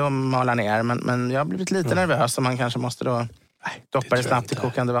man hade och mala ner. Men jag har blivit lite nervös så man kanske måste då doppa det snabbt i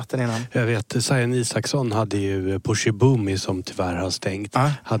kokande vatten innan. Jag vet, Sajan Isaksson hade ju på Shibumi som tyvärr har stängt.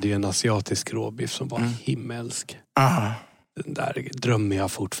 Hade ju en asiatisk råbiff som var himmelsk. Den där drömmer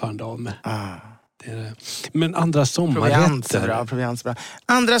jag fortfarande om. Det är det. Men andra sommarrätter. Provians bra.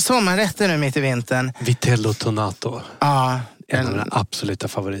 Andra sommarrätter nu mitt i vintern. Vitello Tonato. En av mina absoluta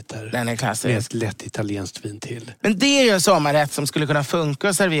favoriter. Den är klassisk. Med ett lätt italienskt vin till. Men det är ju en sommarrätt som skulle kunna funka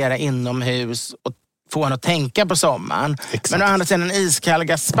att servera inomhus och få en att tänka på sommaren. Exakt. Men å andra sidan en iskall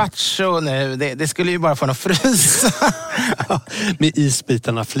gazpacho nu, det skulle ju bara få en att frysa. Med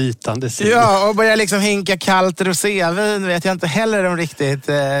isbitarna flytande. Ja, och börja liksom hinka kallt rosévin vet jag inte heller om riktigt.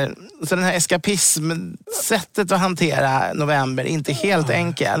 Så den här eskapism-sättet att hantera november är inte helt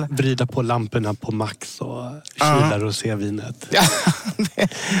enkel. Vrida på lamporna på max och kyla rosévinet. Ja.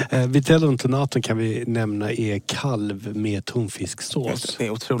 Vitello Tonato kan vi nämna är kalv med tonfisksås. Det är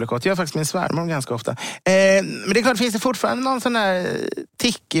otroligt gott. Jag har faktiskt min svärmor ganska ofta. Men det är klart, finns det fortfarande någon sån här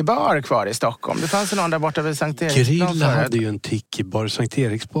tiki-bar kvar i Stockholm? Det fanns någon där borta vid Sankt Eriksplan. Grilla hade ju en tiki-bar. Sankt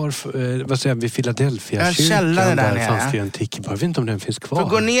Eriksbar, vad säger jag, vid Philadelphia kyrkan där fanns det ju en tiki-bar. Jag vet inte om den finns kvar. För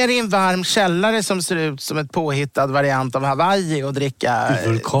gå ner i en varm källare som ser ut som ett påhittad variant av Hawaii och dricka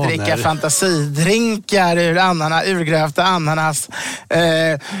fantasidrinkar ur urgröpta ananas.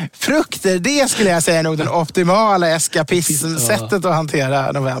 Frukter, det skulle jag säga är nog den optimala eskapism-sättet att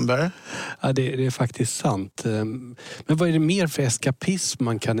hantera november. Ja, det är faktiskt sant. Men vad är det mer för eskapism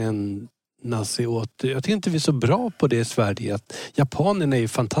man kan ägna sig åt? Jag tycker inte vi är så bra på det i Sverige. Att japanerna är ju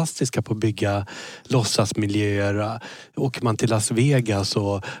fantastiska på att bygga låtsasmiljöer. Åker man till Las Vegas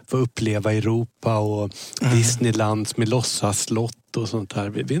och får uppleva Europa och Disneylands med låtsaslott och sånt där.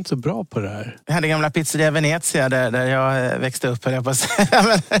 Vi är inte så bra på det här. Jag hade gamla pizzeria Venezia där jag växte upp, höll jag på att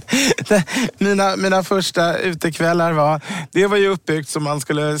säga. Mina första utekvällar var ju uppbyggt som man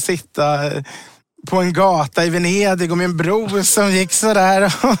skulle sitta på en gata i Venedig och med en bro som gick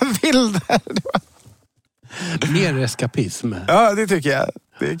sådär och bilder. Mer eskapism. Ja, det tycker jag.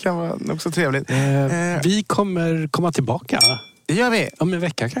 Det kan vara nog så trevligt. Vi kommer komma tillbaka. Det gör vi. Om en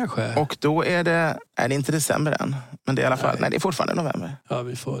vecka kanske. Och då är det inte december än. Men det är i alla fall, nej det är fortfarande november. Ja,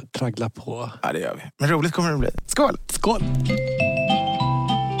 vi får traggla på. Ja, det gör vi. Men roligt kommer det bli. Skål! Skål!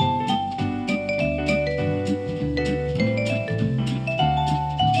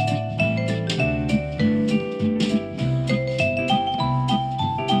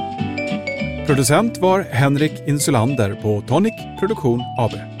 Producent var Henrik Insulander på Tonic Produktion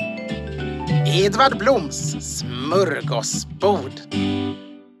AB. Edvard Bloms smörgåsbord.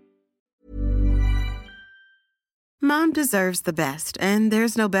 Mom Mom deserves the best, and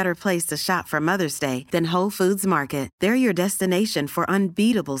there's no better place to shop for Mother's Day than Whole Foods Market. They're your destination for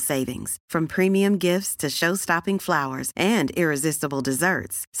unbeatable savings, from premium gifts to show-stopping flowers and irresistible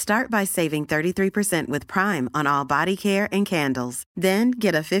desserts. Start by saving 33% with Prime on all body care and candles. Then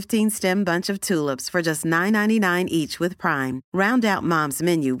get a 15-stem bunch of tulips for just $9.99 each with Prime. Round out Mom's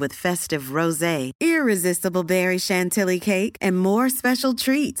menu with festive rosé, irresistible berry chantilly cake, and more special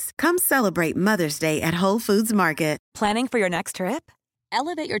treats. Come celebrate Mother's Day at Whole Foods Market. Planning for your next trip?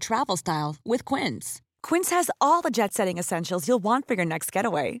 Elevate your travel style with Quince. Quince has all the jet-setting essentials you'll want for your next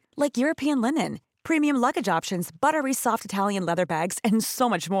getaway, like European linen, premium luggage options, buttery soft Italian leather bags, and so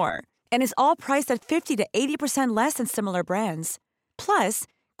much more. And is all priced at 50 to 80% less than similar brands. Plus,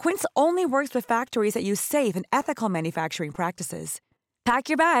 Quince only works with factories that use safe and ethical manufacturing practices. Pack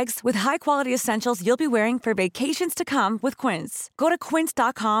your bags with high-quality essentials you'll be wearing for vacations to come with Quince. Go to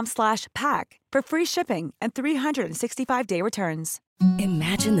quince.com/pack for free shipping and 365-day returns.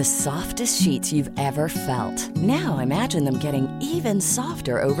 Imagine the softest sheets you've ever felt. Now imagine them getting even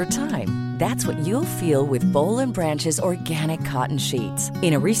softer over time. That's what you'll feel with Boll & Branch's organic cotton sheets.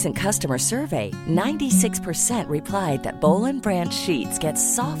 In a recent customer survey, 96% replied that Boll & Branch sheets get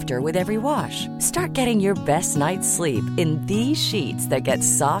softer with every wash. Start getting your best night's sleep in these sheets that get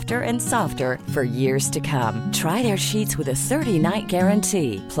softer and softer for years to come. Try their sheets with a 30-night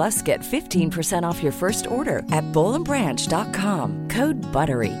guarantee. Plus, get 15% off your first order at bollandbranch.com. Code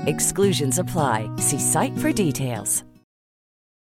BUTTERY. Exclusions apply. See site for details.